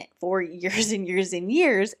pregnant for years and years and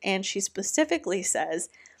years. And she specifically says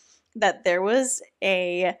that there was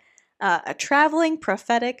a traveling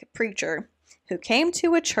prophetic preacher who came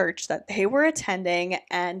to a church that they were attending,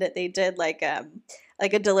 and they did like a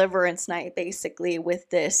deliverance night basically with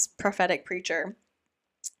this prophetic preacher.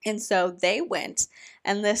 And so they went,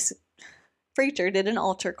 and this preacher did an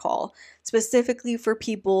altar call specifically for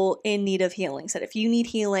people in need of healing. Said, if you need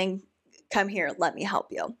healing, come here, let me help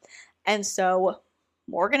you. And so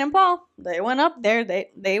Morgan and Paul, they went up there.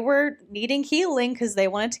 They were needing healing because they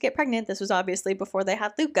wanted to get pregnant. This was obviously before they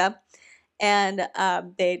had Luca. And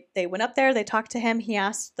they went up there. They talked to him. He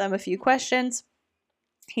asked them a few questions.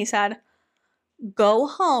 He said, go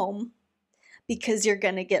home because you're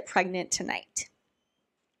going to get pregnant tonight.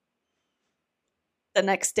 The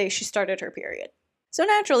next day, she started her period. So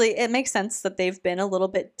naturally, it makes sense that they've been a little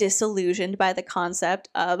bit disillusioned by the concept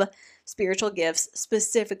of spiritual gifts,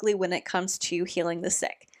 specifically when it comes to healing the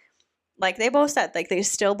sick. Like they both said, like they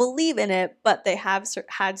still believe in it, but they have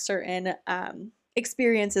had certain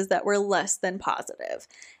experiences that were less than positive.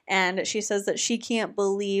 And she says that she can't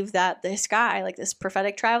believe that this guy, like this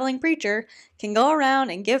prophetic traveling preacher, can go around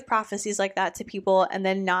and give prophecies like that to people and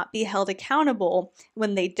then not be held accountable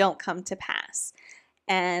when they don't come to pass.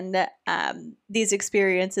 And these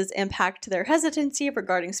experiences impact their hesitancy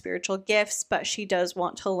regarding spiritual gifts, but she does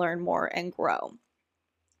want to learn more and grow.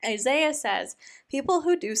 Isaiah says people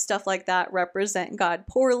who do stuff like that represent God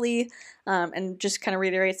poorly, and just kind of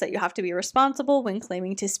reiterates that you have to be responsible when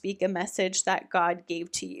claiming to speak a message that God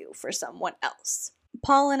gave to you for someone else.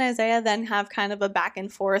 Paul and Isaiah then have kind of a back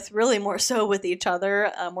and forth, really more so with each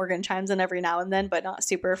other. Morgan chimes in every now and then, but not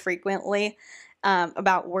super frequently.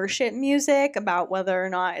 About worship music, about whether or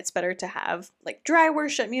not it's better to have like dry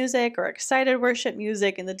worship music or excited worship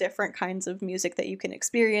music, and the different kinds of music that you can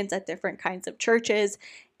experience at different kinds of churches.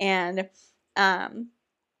 And Paul,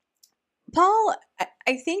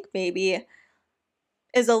 I think maybe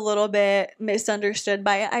is a little bit misunderstood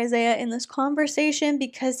by Isaiah in this conversation,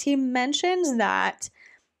 because he mentions that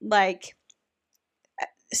like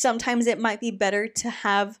sometimes it might be better to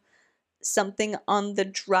have something on the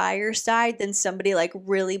drier side than somebody like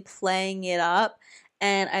really playing it up.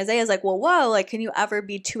 And Isaiah's like, well, whoa, like, can you ever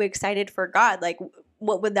be too excited for God? Like,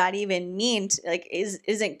 what would that even mean? Like,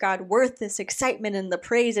 isn't God worth this excitement and the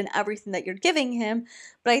praise and everything that you're giving him?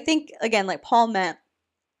 But I think, again, like Paul meant,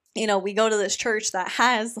 you know, we go to this church that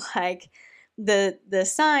has like the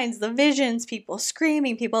signs, the visions, people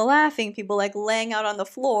screaming, people laughing, people like laying out on the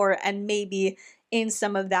floor, and maybe in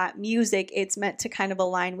some of that music, it's meant to kind of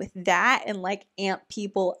align with that and like amp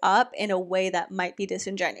people up in a way that might be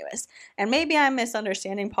disingenuous. And maybe I'm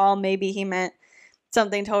misunderstanding Paul. Maybe he meant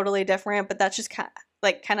something totally different, but that's just kind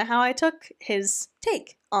of how I took his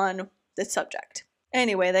take on the subject.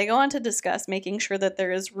 Anyway, they go on to discuss making sure that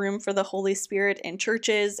there is room for the Holy Spirit in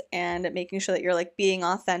churches, and making sure that you're like being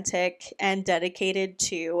authentic and dedicated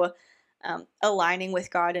to aligning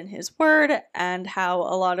with God and his word, and how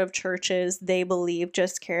a lot of churches, they believe,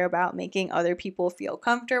 just care about making other people feel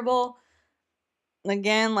comfortable.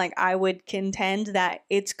 Again, like I would contend that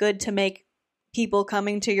it's good to make people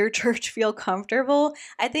coming to your church feel comfortable.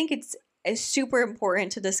 I think it's super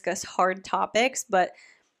important to discuss hard topics, but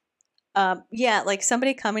yeah, like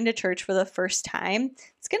somebody coming to church for the first time,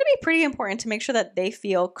 it's going to be pretty important to make sure that they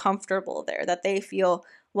feel comfortable there, that they feel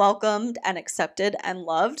welcomed and accepted and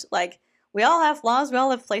loved. Like, we all have flaws, we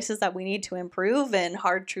all have places that we need to improve and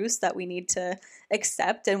hard truths that we need to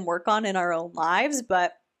accept and work on in our own lives.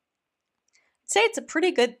 But I'd say it's a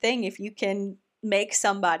pretty good thing if you can make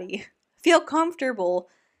somebody feel comfortable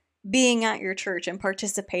being at your church and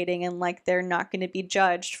participating, and like they're not going to be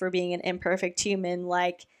judged for being an imperfect human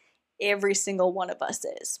like every single one of us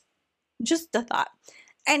is. Just a thought.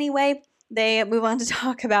 Anyway, they move on to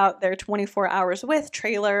talk about their 24 Hours With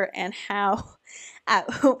trailer, and how at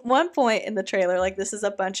one point in the trailer, like this is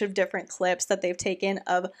a bunch of different clips that they've taken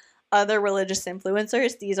of other religious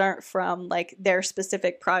influencers. These aren't from like their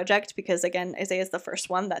specific project, because again, Isaiah is the first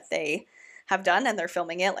one that they have done, and they're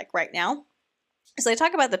filming it like right now. So they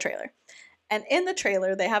talk about the trailer. And in the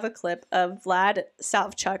trailer, they have a clip of Vlad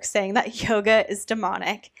Savchuk saying that yoga is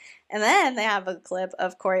demonic. And then they have a clip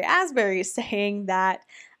of Corey Asbury saying that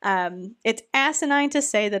it's asinine to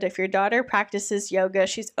say that if your daughter practices yoga,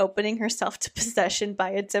 she's opening herself to possession by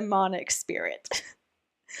a demonic spirit.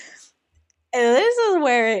 And this is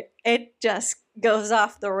where it just goes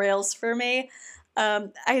off the rails for me.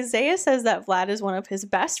 Isaiah says that Vlad is one of his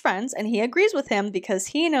best friends, and he agrees with him because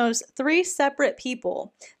he knows 3 separate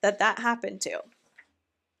people that happened to.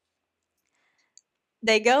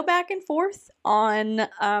 they go back and forth on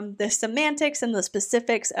the semantics and the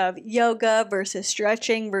specifics of yoga versus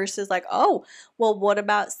stretching versus like, oh, well, what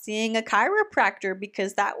about seeing a chiropractor?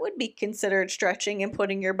 Because that would be considered stretching and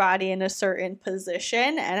putting your body in a certain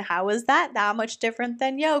position. And how is that much different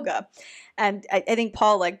than yoga? And I think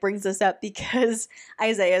Paul like brings this up because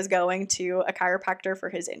Isaiah is going to a chiropractor for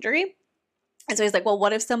his injury. And so he's like, well,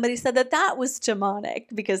 what if somebody said that was demonic?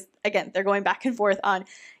 Because again, they're going back and forth on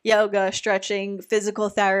yoga, stretching, physical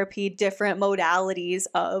therapy, different modalities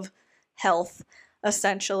of health,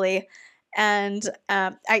 essentially. And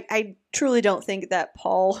I truly don't think that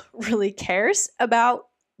Paul really cares about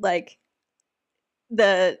like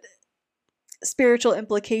the spiritual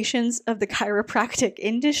implications of the chiropractic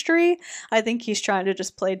industry. I think he's trying to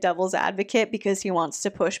just play devil's advocate because he wants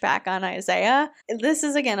to push back on Isaiah. This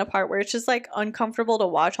is again a part where it's just like uncomfortable to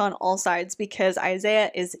watch on all sides because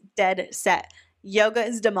Isaiah is dead set. Yoga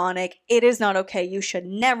is demonic. It is not okay. You should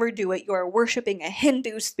never do it. You are worshiping a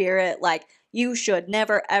Hindu spirit. Like, you should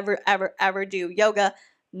never, ever, ever, ever do yoga.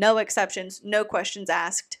 No exceptions, no questions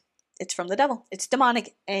asked. It's from the devil. It's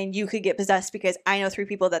demonic, and you could get possessed because I know 3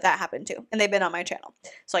 people that happened to, and they've been on my channel.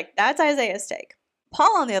 So, like, that's Isaiah's take.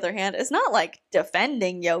 Paul, on the other hand, is not, like,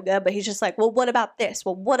 defending yoga, but he's just like, well, what about this?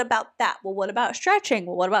 Well, what about that? Well, what about stretching?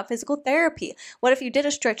 Well, what about physical therapy? What if you did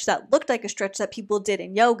a stretch that looked like a stretch that people did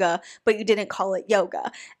in yoga, but you didn't call it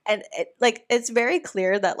yoga? And, it's very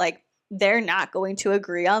clear that, like, they're not going to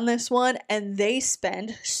agree on this one, and they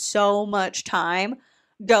spend so much time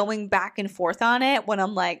going back and forth on it when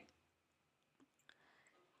I'm like,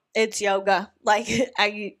 it's yoga. Like,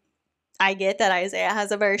 I get that Isaiah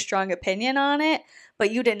has a very strong opinion on it,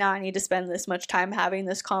 but you did not need to spend this much time having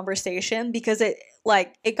this conversation because it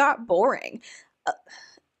got boring.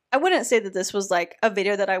 I wouldn't say that this was like a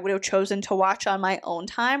video that I would have chosen to watch on my own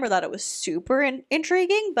time or that it was super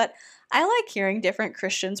intriguing, but I like hearing different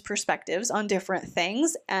Christians' perspectives on different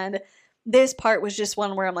things, and this part was just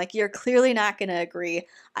one where I'm like, you're clearly not going to agree.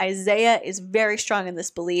 Isaiah is very strong in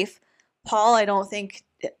this belief. Paul, I don't think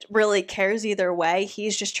it really cares either way.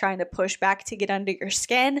 He's just trying to push back to get under your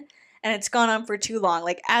skin, and it's gone on for too long.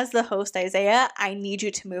 Like, as the host, Isaiah, I need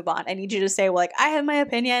you to move on. I need you to say, well, like, I have my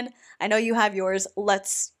opinion. I know you have yours.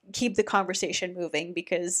 Let's keep the conversation moving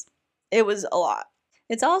because it was a lot.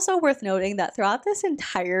 It's also worth noting that throughout this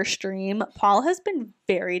entire stream, Paul has been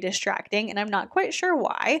very distracting, and I'm not quite sure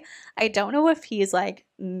why. I don't know if he's like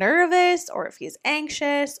nervous or if he's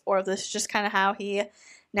anxious or if this is just kind of how he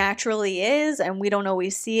naturally is, and we don't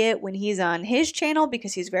always see it when he's on his channel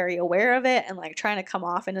because he's very aware of it and like trying to come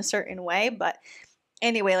off in a certain way. But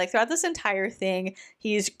anyway, like throughout this entire thing,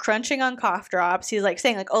 he's crunching on cough drops. He's like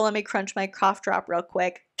saying like, oh, let me crunch my cough drop real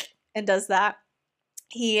quick, and does that.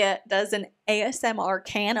 He does an ASMR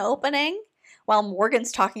can opening while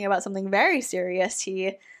Morgan's talking about something very serious.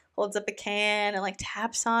 He holds up a can and like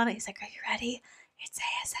taps on it. He's like, are you ready? It's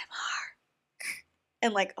ASMR.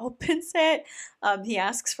 And like opens it. He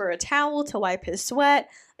asks for a towel to wipe his sweat.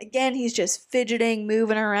 Again, he's just fidgeting,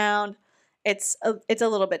 moving around. It's a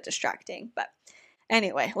little bit distracting. But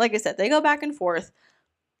anyway, like I said, they go back and forth.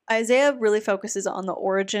 Isaiah really focuses on the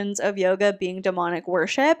origins of yoga being demonic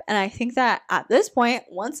worship. And I think that at this point,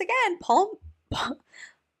 once again,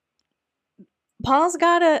 Paul's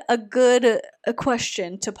got a good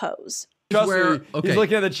question to pose. Trust me, he's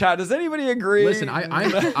looking at the chat. Does anybody agree? Listen,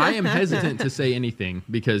 I am hesitant to say anything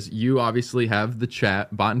because you obviously have the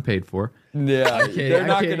chat bought and paid for. Yeah, they're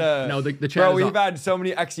not gonna. No, the chat. Bro, we've had so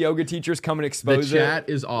many ex-yoga teachers come and expose it. The chat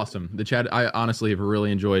is awesome. The chat, I honestly have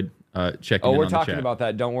really enjoyed checking. Oh, in we're on the talking chat. about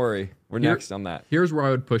that. Don't worry, we're next on that. Here's where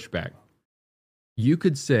I would push back. You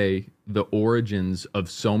could say the origins of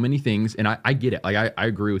so many things, and I get it. Like I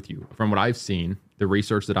agree with you. From what I've seen, the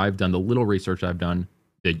research that I've done, the little research I've done.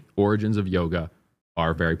 The origins of yoga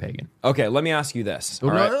are very pagan. Okay, let me ask you this.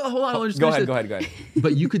 Hold on. Go ahead.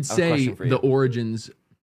 But you could say the origins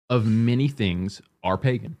of many things are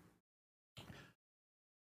pagan.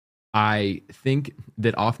 I think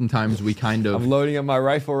that oftentimes we kind of... I'm loading up my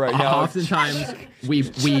rifle right now. Oftentimes we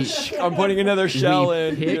I'm putting another shell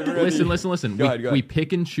in. Listen. Go ahead. We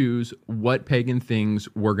pick and choose what pagan things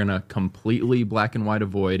we're going to completely black and white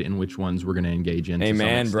avoid and which ones we're going to engage in.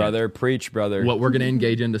 Amen, brother. Preach, brother. What we're going to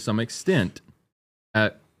engage in to some extent.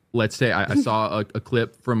 Let's say I saw a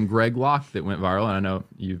clip from Greg Locke that went viral, and I know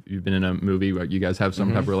you've been in a movie where you guys have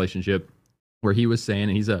some type of relationship, where he was saying,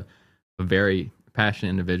 and he's a very passionate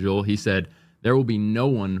individual. He said, there will be no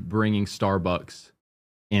one bringing Starbucks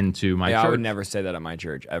into my church. I would never say that at my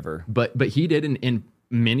church, ever. But he did, and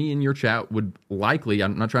many in your chat would likely,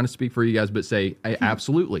 I'm not trying to speak for you guys, but say,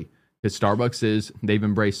 absolutely. Because they've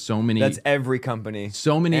embraced so many. That's every company.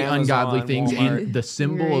 So many Amazon, ungodly things, Walmart. and the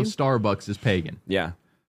symbol of Starbucks is pagan. Yeah.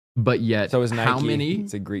 But yet, So is Nike. how many?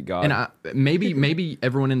 It's a Greek god. And maybe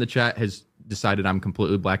everyone in the chat has decided I'm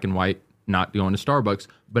completely black and white, not going to Starbucks.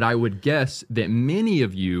 But I would guess that many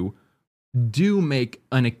of you do make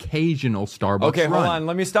an occasional Starbucks Okay, run. hold on.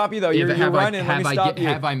 Let me stop you though. You're running. Let me stop you.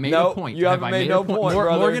 Have I made a point? You haven't made no point,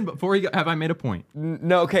 brother. Morgan, before you go, have I made a point?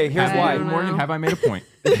 No. Okay. Here's why. Morgan, have I made a point?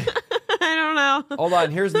 I don't know. Hold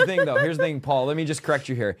on. Here's the thing, though. Here's the thing, Paul. Let me just correct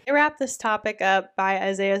you here. I wrap this topic up by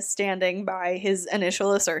Isaiah standing by his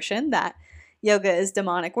initial assertion that yoga is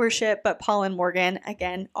demonic worship, but Paul and Morgan,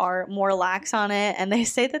 again, are more lax on it, and they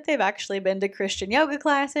say that they've actually been to Christian yoga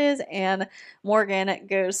classes, and Morgan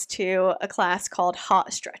goes to a class called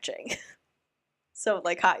hot stretching. So,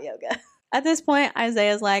 like hot yoga. At this point,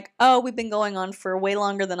 Isaiah's like, oh, we've been going on for way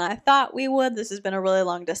longer than I thought we would. This has been a really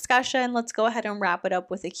long discussion. Let's go ahead and wrap it up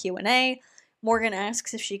with a Q&A. Morgan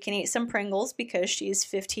asks if she can eat some Pringles because she's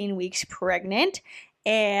 15 weeks pregnant.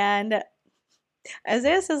 And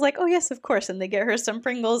Isaiah says like, oh yes, of course. And they get her some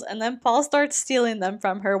Pringles. And then Paul starts stealing them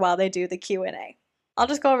from her while they do the Q&A. I'll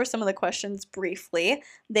just go over some of the questions briefly.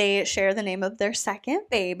 They share the name of their second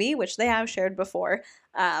baby, which they have shared before,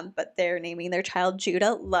 but they're naming their child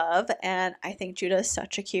Judah Love, and I think Judah is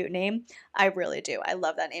such a cute name. I really do. I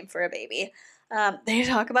love that name for a baby. They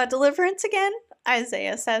talk about deliverance again.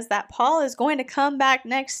 Isaiah says that Paul is going to come back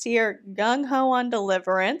next year gung-ho on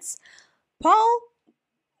deliverance. Paul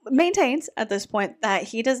maintains at this point that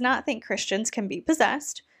he does not think Christians can be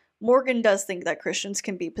possessed. Morgan does think that Christians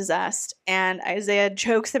can be possessed, and Isaiah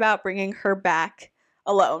jokes about bringing her back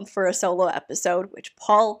alone for a solo episode, which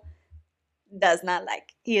Paul does not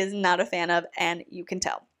like. He is not a fan of, and you can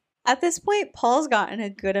tell. At this point, Paul's gotten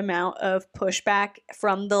a good amount of pushback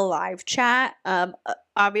from the live chat.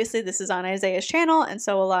 Obviously, this is on Isaiah's channel, and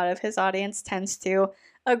so a lot of his audience tends to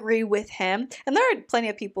agree with him. And there are plenty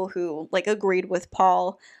of people who agreed with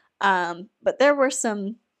Paul, but there were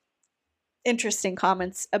some interesting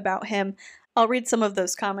comments about him. I'll read some of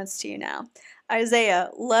those comments to you now. Isaiah,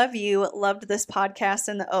 love you, loved this podcast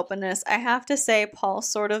and the openness. I have to say, Paul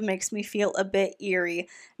sort of makes me feel a bit eerie,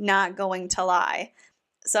 not going to lie.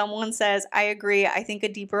 Someone says, I agree. I think a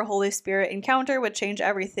deeper Holy Spirit encounter would change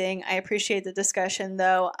everything. I appreciate the discussion,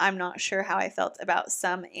 though. I'm not sure how I felt about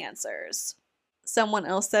some answers. Someone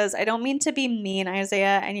else says, I don't mean to be mean,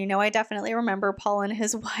 Isaiah, and I definitely remember Paul and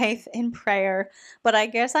his wife in prayer, but I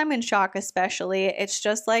guess I'm in shock especially. It's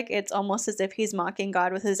just it's almost as if he's mocking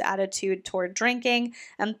God with his attitude toward drinking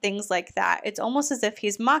and things like that. It's almost as if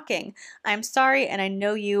he's mocking. I'm sorry, and I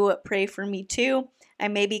know you pray for me too. I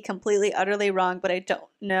may be completely, utterly wrong, but I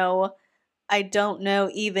don't know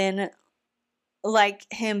even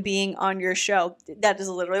him being on your show. That is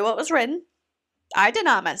literally what was written. I did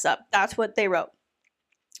not mess up. That's what they wrote.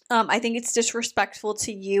 I think it's disrespectful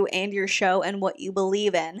to you and your show and what you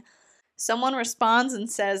believe in. Someone responds and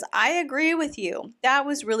says, I agree with you. That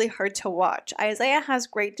was really hard to watch. Isaiah has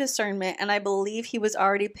great discernment, and I believe he was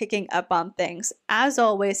already picking up on things. As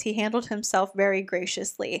always, he handled himself very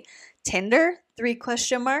graciously. Tinder? 3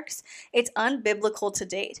 question marks. It's unbiblical to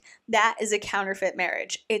date. That is a counterfeit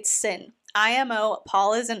marriage. It's sin. IMO,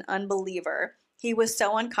 Paul is an unbeliever. He was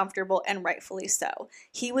so uncomfortable, and rightfully so.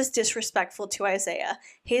 He was disrespectful to Isaiah.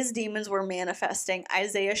 His demons were manifesting.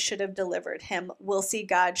 Isaiah should have delivered him. We'll see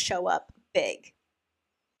God show up big.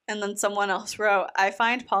 And then someone else wrote, I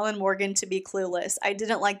find Paul and Morgan to be clueless. I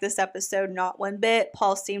didn't like this episode, not one bit.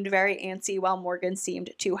 Paul seemed very antsy while Morgan seemed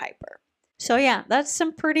too hyper. So yeah, that's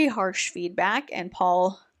some pretty harsh feedback, and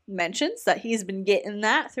Paul mentions that he's been getting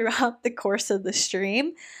that throughout the course of the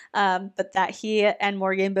stream, but that he and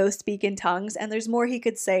Morgan both speak in tongues, and there's more he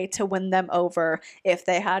could say to win them over if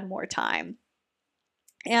they had more time.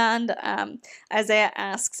 And Isaiah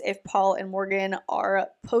asks if Paul and Morgan are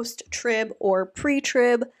post-trib or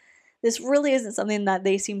pre-trib. This really isn't something that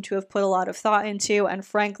they seem to have put a lot of thought into, and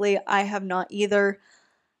frankly, I have not either.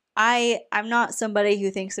 I'm not somebody who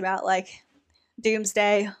thinks about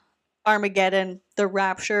doomsday, Armageddon, the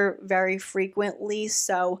rapture very frequently.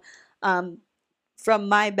 So from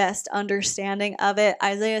my best understanding of it,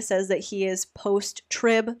 Isaiah says that he is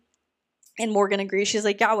post-trib, and Morgan agrees. She's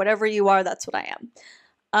like, yeah, whatever you are, that's what I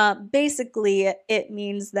am. Basically, it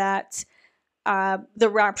means that the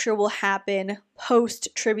rapture will happen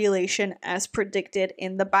post-tribulation as predicted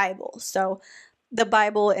in the Bible. So the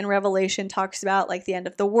Bible in Revelation talks about the end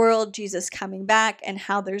of the world, Jesus coming back, and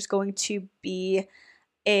how there's going to be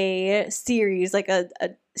a series, a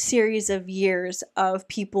series of years of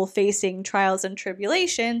people facing trials and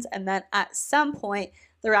tribulations, and then at some point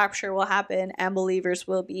the rapture will happen and believers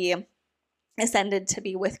will be ascended to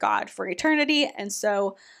be with God for eternity. And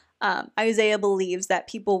so Isaiah believes that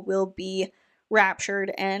people will be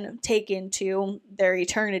raptured and taken to their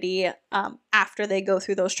eternity after they go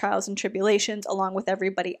through those trials and tribulations along with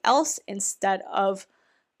everybody else, instead of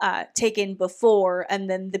taken before and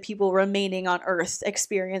then the people remaining on earth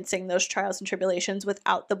experiencing those trials and tribulations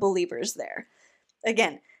without the believers there.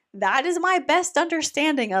 Again, that is my best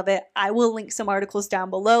understanding of it. I will link some articles down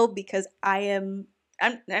below because I'm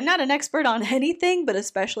not an expert on anything, but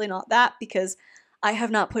especially not that, because I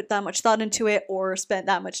have not put that much thought into it or spent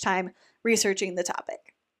that much time researching the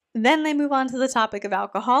topic. Then they move on to the topic of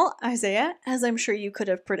alcohol. Isaiah, as I'm sure you could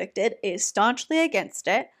have predicted, is staunchly against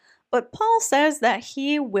it, but Paul says that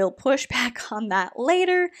he will push back on that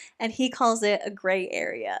later, and he calls it a gray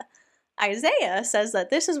area. Isaiah says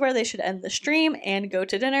that this is where they should end the stream and go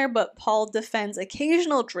to dinner, but Paul defends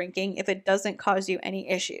occasional drinking if it doesn't cause you any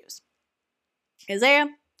issues. Isaiah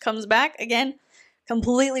comes back again,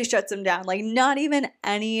 completely shuts him down. Like, not even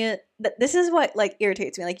any. This is what like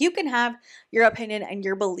irritates me. Like, you can have your opinion and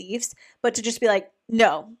your beliefs, but to just be like,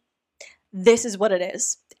 no, this is what it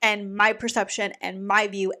is, and my perception and my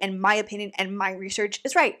view and my opinion and my research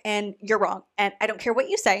is right, and you're wrong, and I don't care what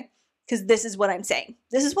you say, because this is what I'm saying.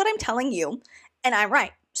 This is what I'm telling you, and I'm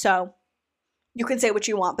right. So you can say what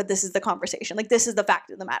you want, but this is the conversation. Like, this is the fact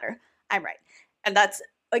of the matter. I'm right. And that's,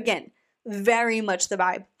 again, very much the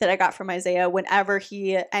vibe that I got from Isaiah whenever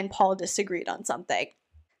he and Paul disagreed on something.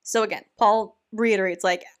 So again, Paul reiterates,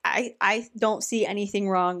 like, I don't see anything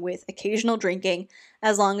wrong with occasional drinking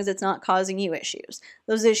as long as it's not causing you issues.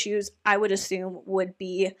 Those issues, I would assume, would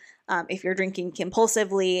be if you're drinking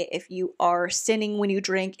compulsively, if you are sinning when you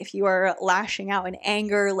drink, if you are lashing out in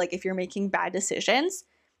anger, like if you're making bad decisions.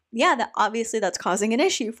 Yeah, that obviously that's causing an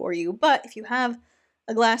issue for you. But if you have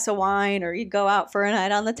a glass of wine, or you go out for a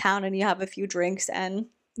night on the town and you have a few drinks and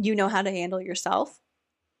you know how to handle yourself,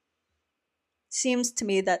 seems to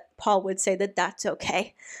me that Paul would say that that's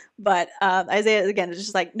okay. But Isaiah, again, is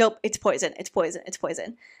just like, nope, it's poison, it's poison, it's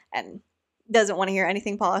poison, and doesn't want to hear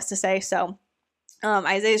anything Paul has to say. So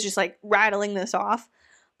Isaiah's just like rattling this off.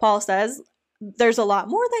 Paul says there's a lot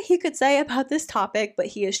more that he could say about this topic, but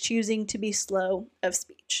he is choosing to be slow of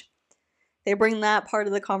speech. They bring that part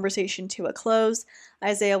of the conversation to a close.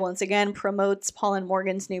 Isaiah once again promotes Paul and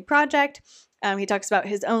Morgan's new project. He talks about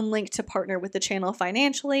his own link to partner with the channel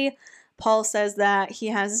financially. Paul says that he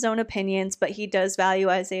has his own opinions, but he does value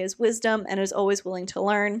Isaiah's wisdom and is always willing to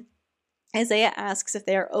learn. Isaiah asks if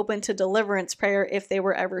they are open to deliverance prayer if they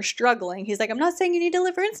were ever struggling. He's like, I'm not saying you need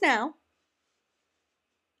deliverance now,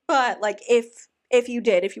 but like if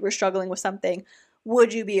you were struggling with something,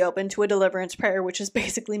 would you be open to a deliverance prayer, which is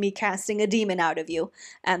basically me casting a demon out of you?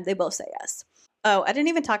 And they both say yes. Oh, I didn't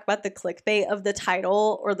even talk about the clickbait of the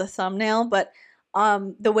title or the thumbnail, but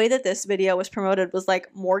the way that this video was promoted was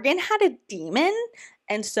like Morgan had a demon.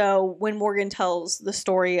 And so when Morgan tells the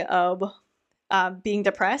story of being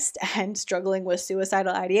depressed and struggling with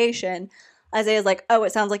suicidal ideation, Isaiah's like, oh,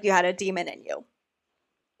 it sounds like you had a demon in you.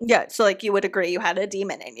 Yeah, so like you would agree you had a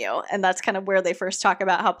demon in you. And that's kind of where they first talk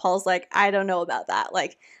about how Paul's like, I don't know about that.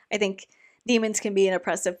 Like, I think demons can be an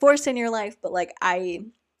oppressive force in your life, but like I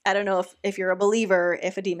don't know if you're a believer,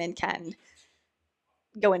 if a demon can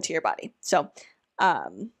go into your body. So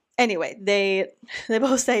anyway, they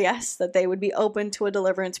both say yes, that they would be open to a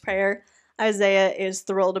deliverance prayer. Isaiah is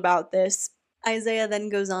thrilled about this. Isaiah then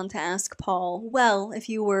goes on to ask Paul, well, if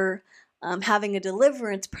you were having a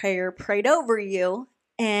deliverance prayer prayed over you,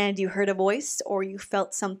 and you heard a voice or you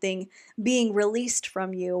felt something being released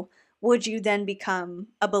from you, would you then become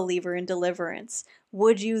a believer in deliverance?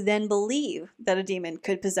 Would you then believe that a demon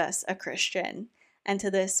could possess a Christian? And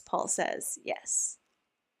to this, Paul says yes.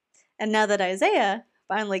 And now that Isaiah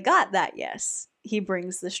finally got that yes, he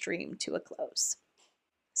brings the stream to a close.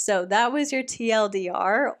 So that was your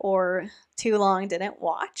TLDR, or Too Long Didn't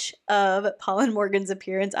Watch, of Paul and Morgan's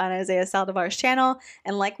appearance on Isaiah Saldivar'S channel.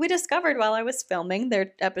 And like we discovered while I was filming,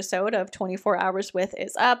 their episode of 24 Hours With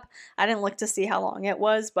is up. I didn't look to see how long it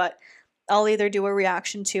was, but I'll either do a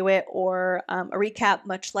reaction to it or a recap,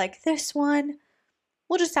 much like this one.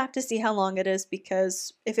 We'll just have to see how long it is,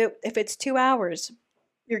 because if it's 2 hours,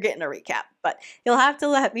 you're getting a recap. But you'll have to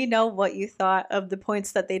let me know what you thought of the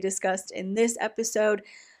points that they discussed in this episode.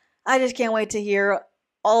 I just can't wait to hear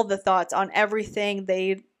all the thoughts on everything.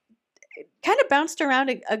 They kind of bounced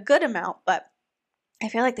around a good amount, but I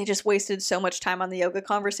feel like they just wasted so much time on the yoga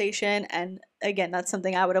conversation. And again, that's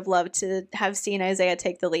something I would have loved to have seen Isaiah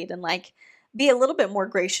take the lead and like be a little bit more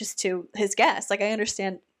gracious to his guests. Like, I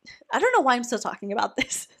understand, I don't know why I'm still talking about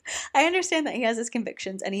this. I understand that he has his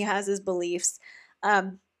convictions and he has his beliefs.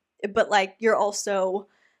 But like, you're also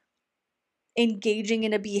engaging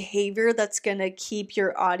in a behavior that's going to keep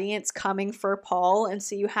your audience coming for Paul. And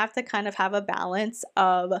so you have to kind of have a balance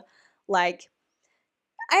of like,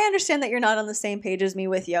 I understand that you're not on the same page as me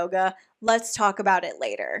with yoga. Let's talk about it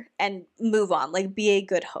later and move on. Like, be a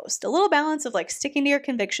good host. A little balance of like sticking to your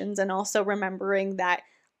convictions and also remembering that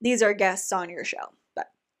these are guests on your show.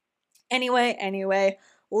 But anyway,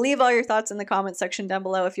 leave all your thoughts in the comment section down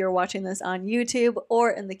below if you're watching this on YouTube,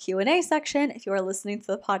 or in the Q&A section if you are listening to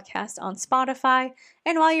the podcast on Spotify.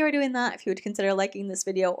 And while you are doing that, if you would consider liking this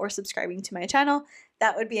video or subscribing to my channel,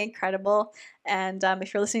 that would be incredible. And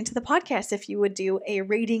if you're listening to the podcast, if you would do a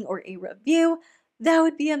rating or a review, that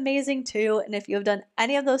would be amazing too. And if you have done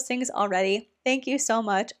any of those things already, thank you so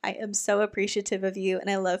much. I am so appreciative of you, and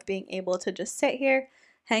I love being able to just sit here,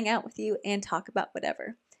 hang out with you, and talk about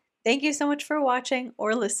whatever. Thank you so much for watching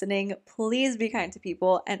or listening. Please be kind to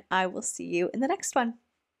people, and I will see you in the next one.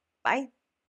 Bye.